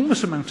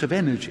 Enormous amounts of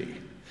energy,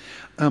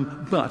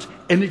 but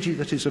energy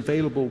that is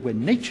available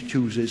when nature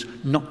chooses,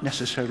 not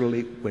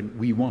necessarily when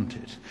we want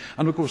it.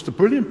 And of course, the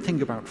brilliant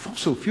thing about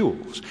fossil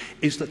fuels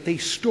is that they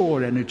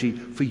store energy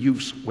for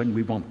use when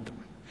we want them.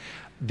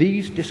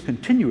 These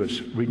discontinuous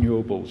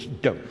renewables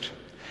don't.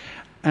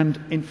 And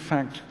in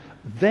fact,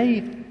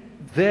 their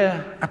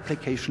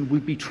application will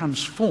be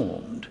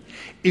transformed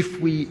if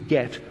we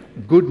get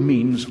good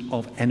means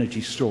of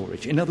energy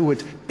storage. In other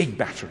words, big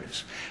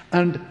batteries.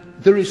 And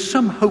there is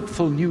some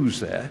hopeful news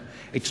there.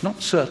 It's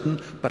not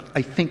certain, but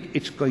I think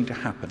it's going to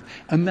happen.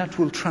 And that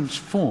will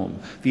transform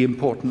the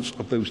importance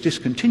of those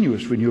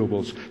discontinuous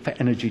renewables for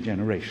energy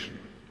generation.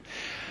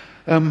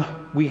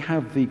 We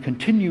have the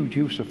continued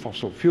use of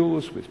fossil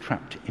fuels with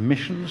trapped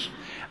emissions,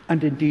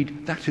 and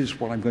indeed that is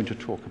what I'm going to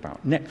talk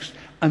about next.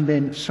 And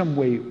then some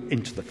way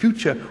into the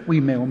future, we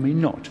may or may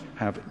not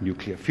have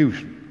nuclear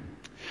fusion.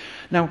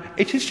 Now,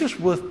 it is just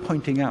worth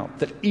pointing out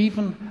that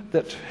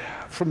that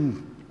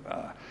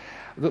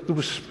there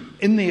was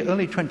in the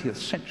early 20th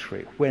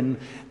century, when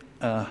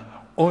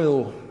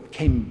oil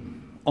came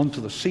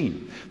onto the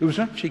scene, there was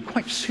actually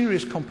quite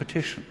serious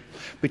competition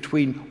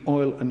between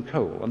oil and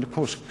coal. And of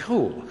course,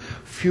 coal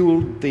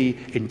fueled the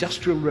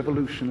Industrial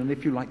Revolution and,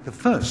 if you like, the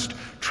first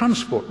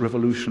transport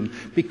revolution,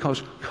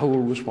 because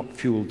coal was what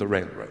fueled the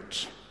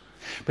railroads.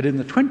 But in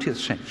the 20th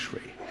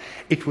century,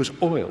 it was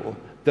oil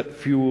that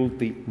fueled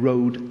the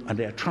road and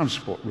air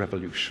transport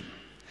revolution.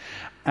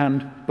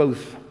 And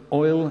both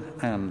oil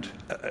and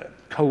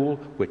coal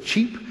were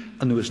cheap,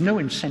 and there was no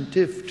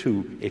incentive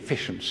to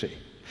efficiency.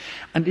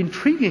 And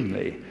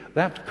intriguingly,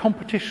 that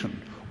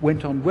competition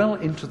went on well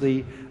into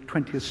the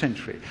 20th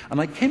century.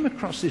 And I came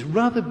across this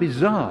rather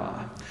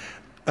bizarre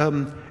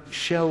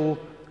Shell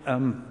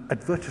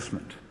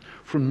advertisement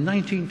from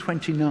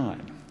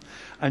 1929.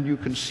 And you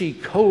can see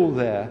coal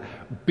there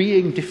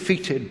being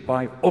defeated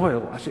by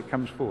oil as it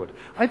comes forward.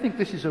 I think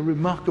this is a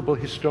remarkable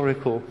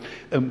historical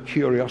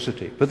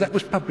curiosity. But that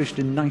was published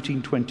in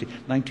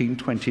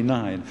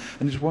 1929,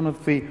 and is one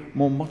of the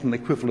more modern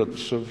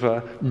equivalents of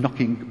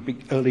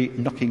early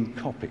knocking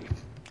copy.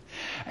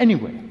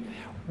 Anyway,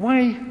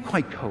 why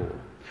coal?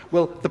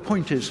 Well, the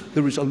point is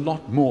there is a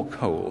lot more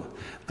coal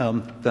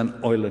than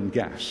oil and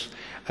gas.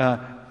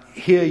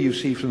 Here you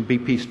see from the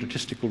BP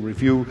Statistical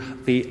Review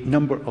the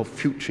number of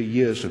future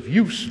years of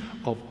use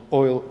of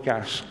oil,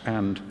 gas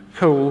and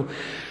coal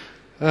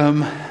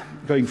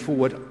going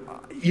forward.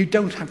 You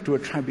don't have to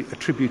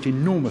attribute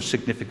enormous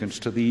significance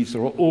to these.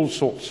 There are all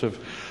sorts of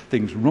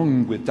things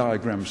wrong with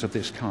diagrams of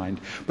this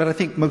kind. But I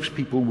think most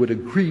people would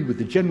agree with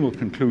the general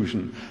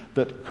conclusion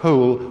that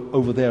coal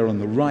over there on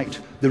the right,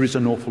 there is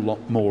an awful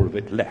lot more of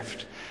it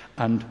left.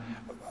 And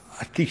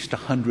at least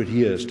 100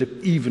 years,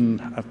 even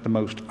at the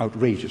most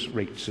outrageous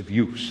rates of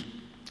use.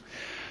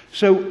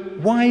 So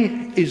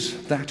why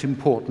is that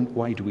important?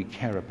 Why do we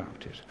care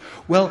about it?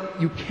 Well,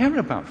 you care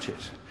about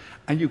it,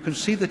 and you can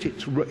see that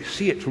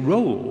see its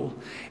role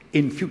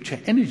in future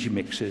energy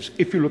mixes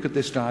if you look at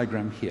this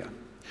diagram here.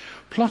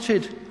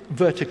 Plotted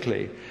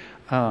vertically,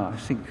 I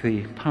think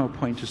the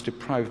PowerPoint has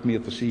deprived me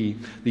of the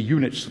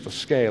units of the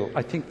scale.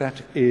 I think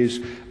that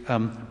is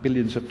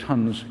billions of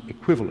tons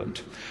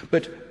equivalent.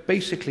 But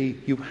basically,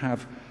 you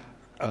have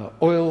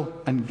oil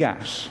and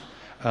gas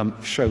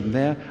shown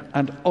there,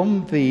 and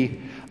on the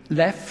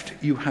left,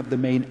 you have the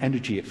main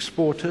energy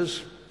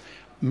exporters: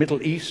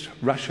 Middle East,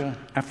 Russia,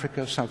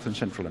 Africa, South and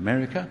Central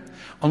America.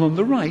 And on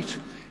the right,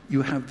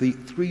 you have the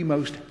three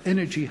most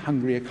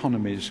energy-hungry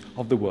economies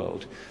of the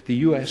world: the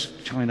US,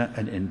 China,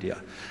 and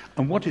India.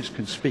 And what is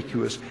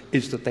conspicuous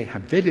is that they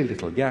have very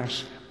little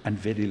gas and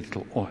very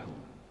little oil.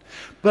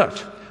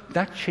 But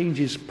that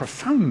changes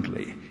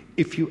profoundly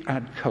if you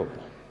add coal.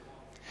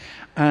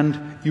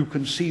 And you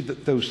can see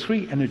that those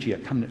three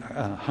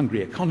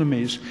energy-hungry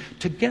economies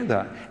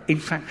together, in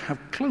fact, have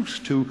close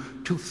to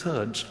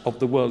 2/3 of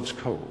the world's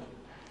coal.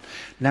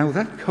 Now,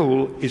 that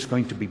coal is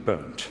going to be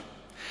burnt.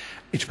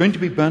 It's going to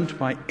be burnt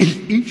by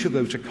each of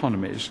those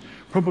economies,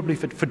 probably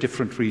for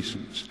different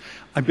reasons.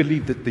 I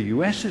believe that the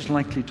US is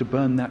likely to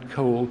burn that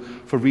coal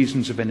for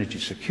reasons of energy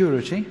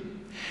security,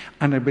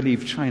 and I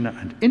believe China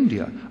and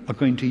India are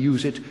going to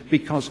use it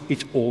because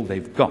it's all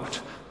they've got.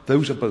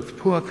 Those are both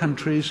poor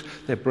countries,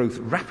 they're both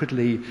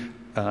rapidly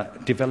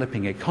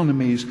developing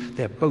economies,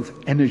 they're both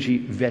energy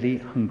very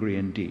hungry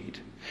indeed.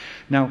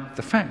 Now,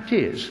 the fact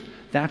is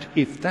that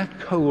if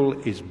that coal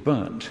is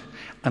burnt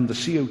and the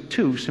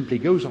CO2 simply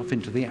goes off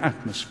into the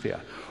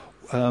atmosphere,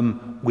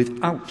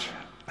 without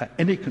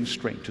any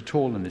constraint at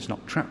all and is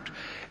not trapped,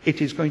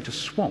 it is going to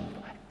swamp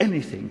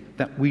anything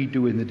that we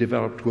do in the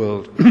developed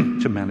world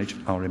to manage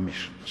our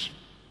emissions.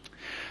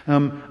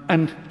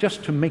 And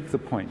just to make the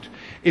point,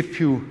 if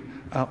you,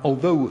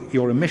 although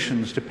your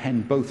emissions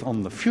depend both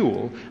on the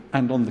fuel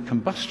and on the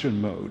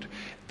combustion mode,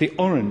 the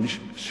orange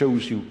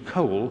shows you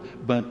coal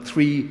burnt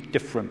three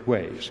different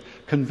ways.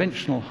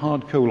 Conventional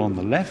hard coal on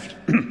the left,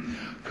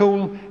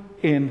 coal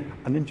in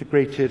an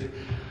integrated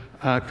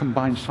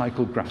combined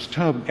cycle gas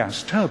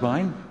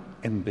turbine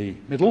in the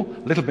middle,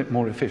 a little bit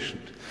more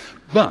efficient.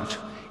 But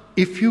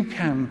if you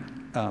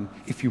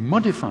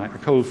modify a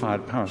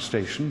coal-fired power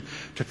station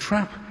to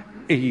trap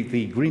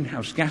the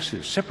greenhouse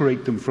gases,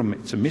 separate them from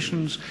its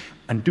emissions,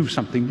 and do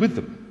something with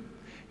them,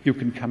 you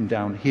can come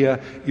down here,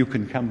 you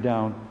can come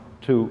down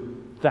to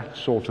that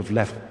sort of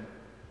level.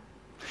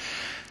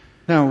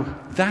 Now,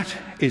 that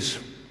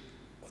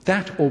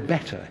or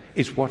better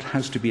is what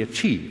has to be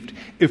achieved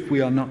if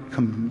we are not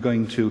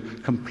going to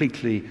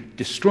completely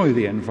destroy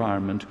the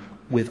environment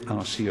with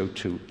our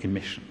CO2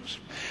 emissions.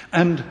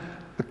 And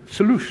the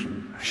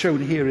solution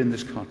shown here in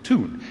this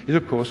cartoon is,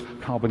 of course,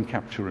 carbon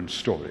capture and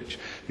storage.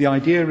 The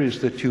idea is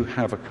that you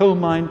have a coal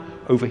mine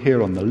over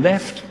here on the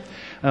left,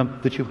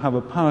 that you have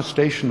a power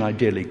station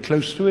ideally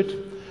close to it,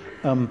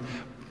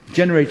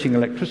 generating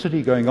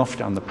electricity going off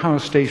down the power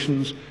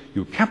stations,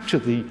 you capture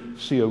the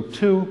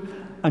CO2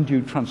 and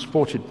you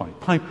transport it by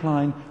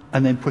pipeline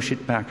and then push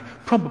it back,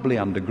 probably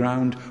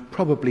underground,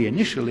 probably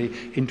initially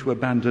into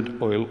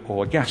abandoned oil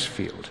or gas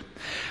field.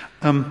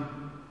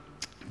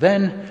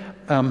 Then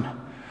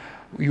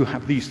you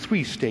have these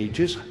three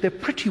stages. They're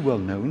pretty well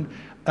known.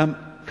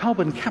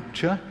 Carbon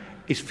capture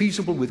is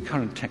feasible with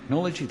current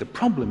technology. The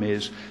problem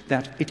is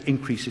that it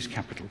increases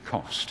capital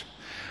cost,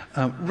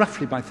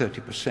 roughly by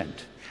 30%.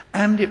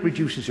 And it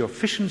reduces your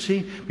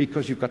efficiency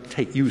because you've got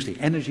to use the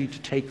energy to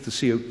take the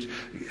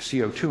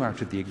CO2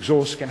 out of the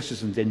exhaust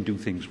gases and then do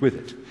things with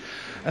it.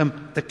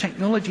 The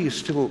technology is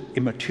still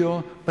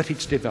immature, but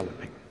it's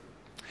developing.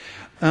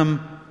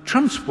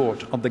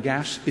 Transport of the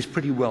gas is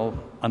pretty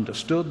well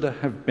understood. There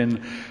have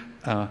been,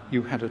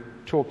 you had a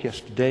talk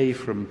yesterday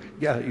from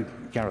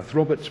Gareth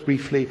Roberts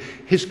briefly.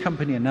 His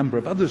company, a number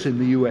of others in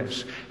the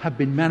US, have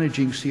been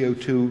managing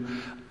CO2,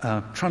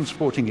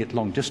 transporting it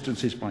long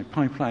distances by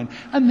pipeline,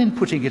 and then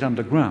putting it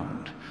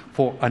underground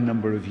for a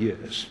number of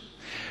years.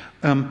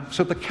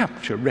 So the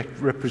capture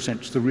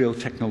represents the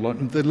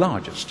the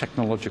largest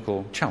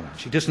technological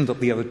challenge. It isn't that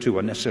the other two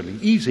are necessarily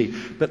easy,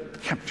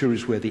 but capture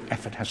is where the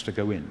effort has to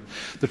go in.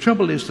 The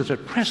trouble is that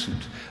at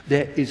present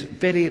there is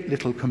very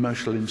little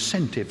commercial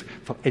incentive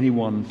for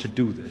anyone to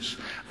do this,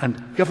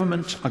 and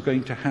governments are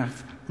going to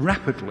have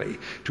rapidly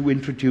to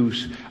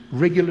introduce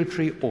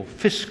regulatory or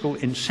fiscal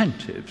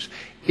incentives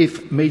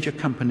if major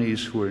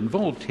companies who are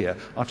involved here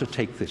are to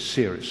take this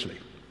seriously.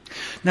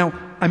 Now,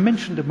 I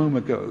mentioned a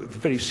moment ago the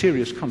very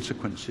serious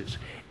consequences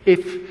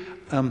if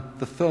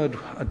the third,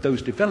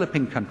 those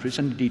developing countries,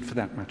 and indeed for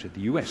that matter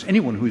the US,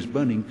 anyone who is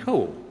burning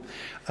coal,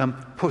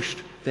 pushed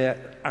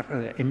their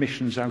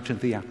emissions out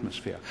into the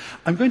atmosphere.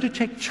 I'm going to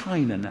take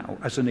China now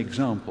as an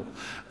example.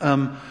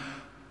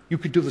 You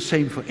could do the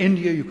same for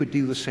India, you could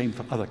do the same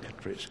for other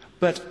countries.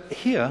 But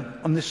here,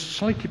 on this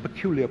slightly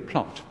peculiar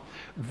plot,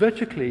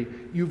 vertically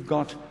you've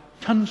got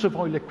tons of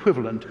oil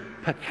equivalent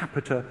per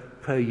capita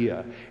per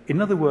year.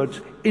 In other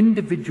words,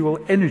 individual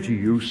energy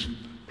use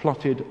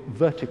plotted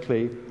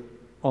vertically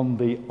on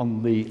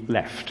the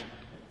left.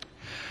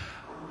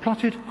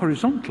 Plotted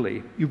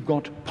horizontally, you've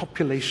got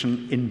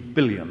population in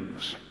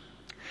billions.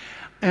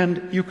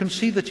 And you can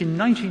see that in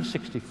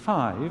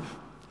 1965,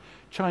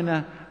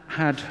 China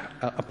had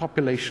a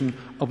population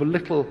of a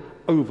little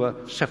over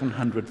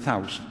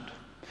 700,000.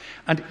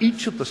 And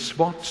each of the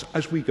spots,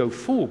 as we go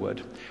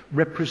forward,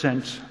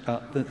 represents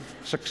the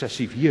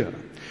successive year.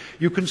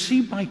 You can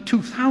see by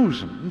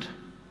 2000,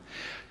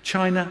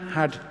 China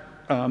had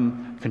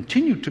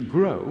continued to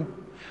grow,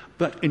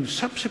 but in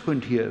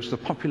subsequent years, the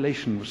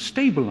population was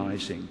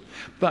stabilizing,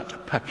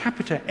 but per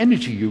capita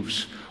energy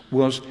use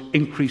was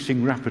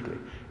increasing rapidly.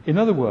 In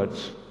other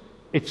words,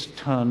 it's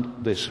turned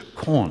this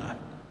corner.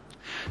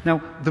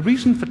 Now, the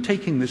reason for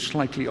taking this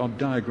slightly odd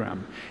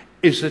diagram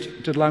is that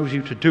it allows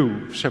you to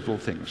do several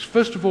things.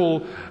 First of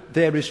all,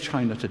 there is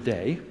China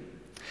today.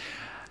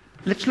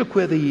 Let's look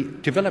where the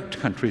developed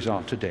countries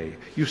are today.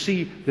 You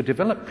see, the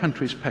developed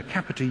countries' per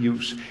capita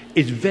use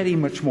is very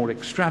much more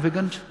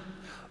extravagant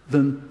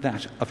than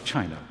that of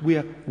China.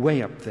 We're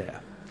way up there.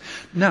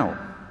 Now,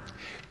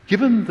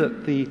 given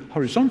that the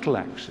horizontal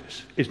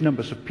axis is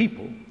numbers of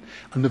people,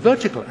 and the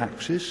vertical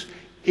axis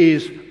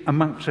is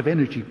amounts of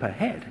energy per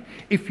head,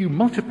 if you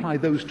multiply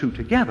those two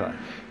together,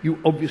 you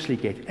obviously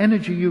get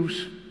energy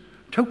use,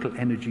 total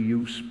energy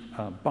use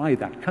by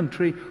that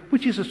country,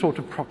 which is a sort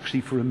of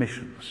proxy for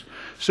emissions.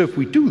 So if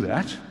we do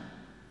that,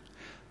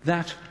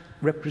 that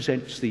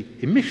represents the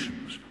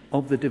emissions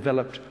of the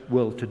developed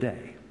world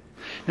today.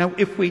 Now,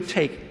 if we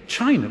take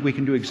China, we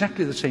can do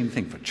exactly the same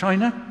thing for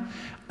China,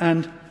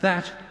 and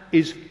that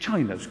is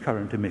China's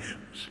current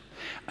emissions.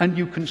 And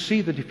you can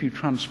see that if you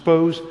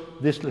transpose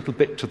this little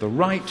bit to the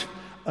right,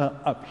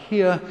 up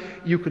here,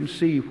 you can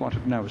see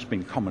what now has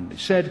been commonly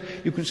said.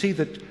 You can see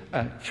that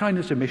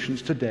China's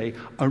emissions today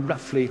are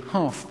roughly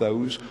half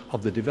those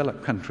of the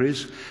developed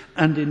countries,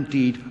 and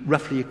indeed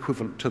roughly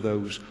equivalent to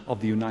those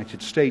of the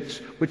United States,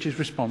 which is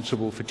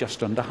responsible for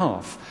just under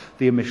half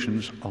the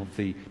emissions of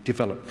the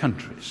developed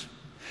countries.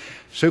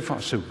 So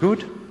far, so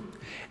good.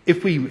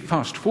 If we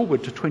fast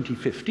forward to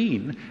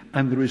 2015,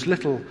 and there is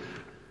little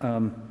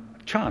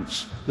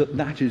chance that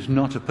that is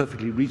not a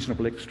perfectly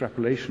reasonable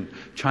extrapolation.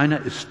 China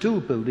is still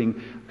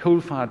building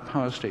coal-fired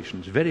power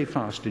stations very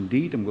fast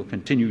indeed, and will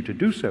continue to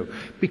do so,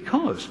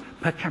 because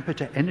per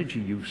capita energy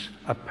use,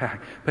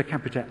 per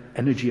capita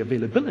energy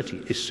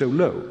availability is so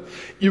low.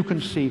 You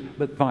can see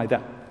that by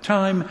that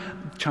time,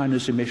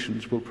 China's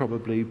emissions will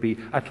probably be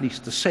at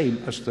least the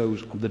same as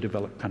those of the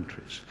developed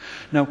countries.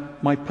 Now,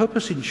 my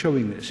purpose in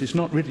showing this is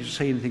not really to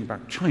say anything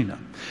about China,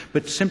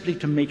 but simply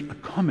to make a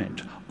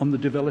comment on the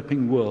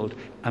developing world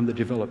and the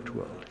developed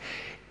world.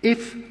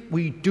 If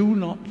we do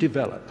not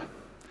develop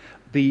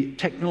the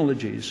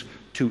technologies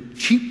to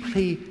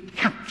cheaply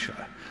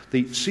capture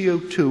the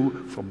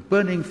CO2 from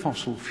burning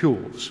fossil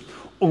fuels,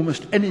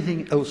 almost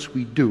anything else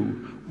we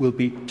do will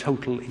be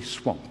totally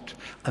swamped.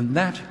 And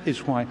that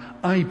is why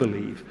I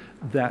believe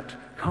that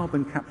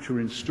carbon capture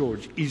and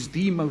storage is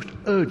the most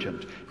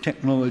urgent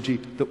technology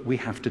that we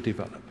have to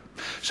develop.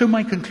 So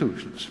my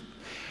conclusions.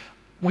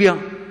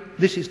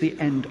 This is the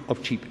end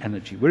of cheap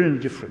energy. We're in a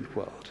different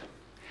world.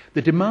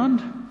 The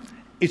demand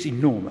is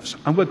enormous,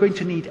 and we're going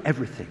to need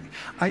everything.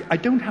 I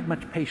don't have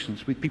much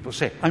patience with people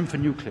say, I'm for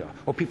nuclear,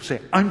 or people say,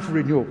 I'm for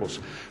renewables.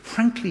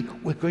 Frankly,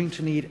 we're going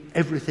to need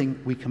everything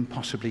we can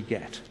possibly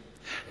get.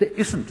 There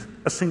isn't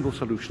a single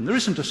solution. There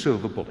isn't a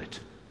silver bullet.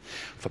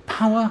 For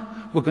power,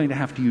 we're going to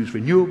have to use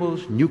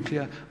renewables,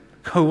 nuclear,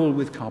 coal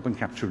with carbon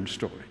capture and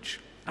storage,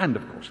 and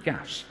of course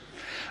gas.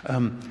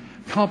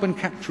 Carbon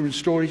capture and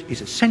storage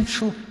is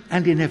essential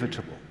and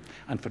inevitable.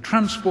 And for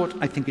transport,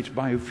 I think it's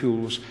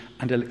biofuels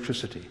and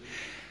electricity.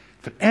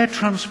 For air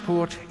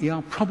transport,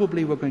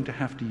 probably we're going to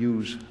have to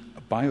use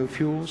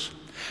biofuels,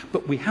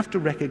 but we have to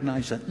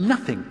recognize that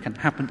nothing can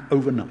happen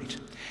overnight,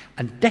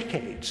 and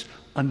decades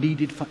are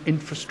needed for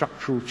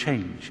infrastructural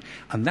change,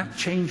 and that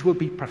change will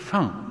be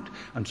profound,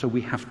 and so we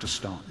have to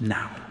start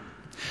now.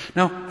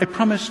 Now, I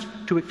promised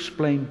to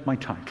explain my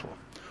title.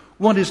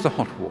 What is the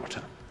hot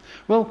water?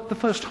 Well, the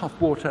first hot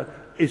water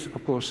is,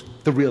 of course,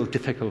 the real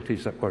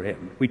difficulties that we're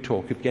in. We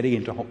talk of getting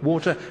into hot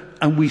water,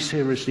 and we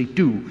seriously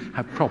do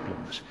have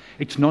problems.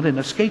 It's not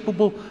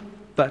inescapable,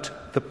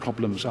 but the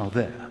problems are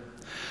there.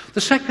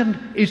 The second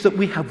is that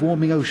we have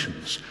warming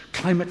oceans.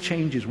 Climate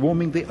change is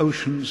warming the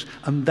oceans,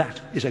 and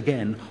that is,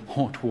 again,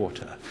 hot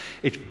water.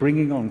 It's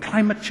bringing on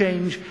climate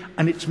change,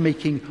 and it's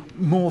making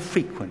more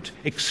frequent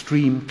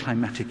extreme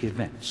climatic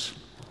events.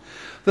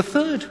 The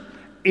third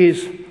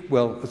is,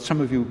 well, some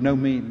of you know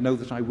me, know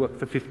that I worked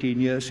for 15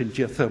 years in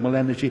geothermal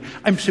energy.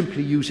 I'm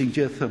simply using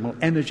geothermal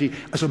energy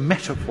as a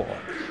metaphor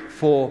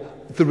for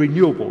the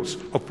renewables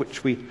of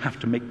which we have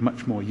to make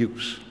much more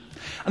use.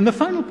 And the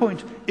final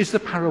point is the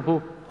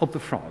parable of the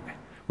frog,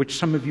 which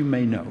some of you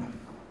may know.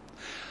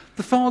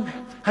 The frog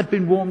had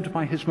been warned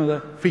by his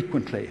mother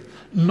frequently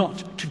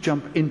not to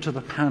jump into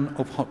the pan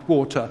of hot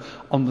water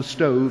on the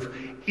stove,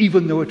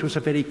 even though it was a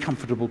very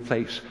comfortable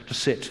place to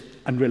sit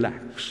and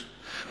relax.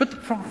 But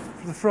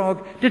the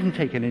frog didn't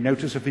take any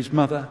notice of his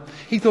mother.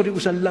 He thought it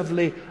was a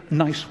lovely,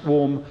 nice,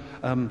 warm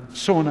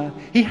sauna.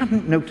 He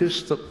hadn't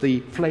noticed that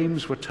the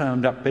flames were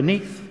turned up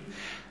beneath,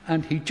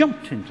 and he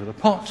jumped into the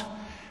pot,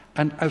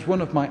 and as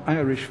one of my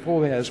Irish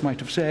forebears might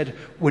have said,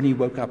 when he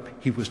woke up,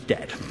 he was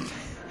dead.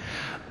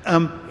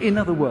 In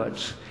other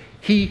words,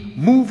 he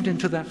moved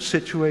into that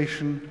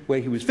situation where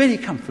he was very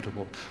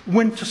comfortable,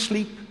 went to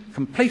sleep,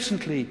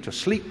 complacently to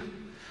sleep,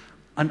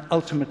 and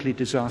ultimately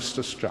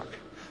disaster struck.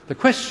 The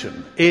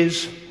question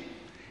is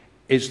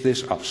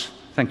this us?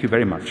 Thank you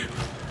very much.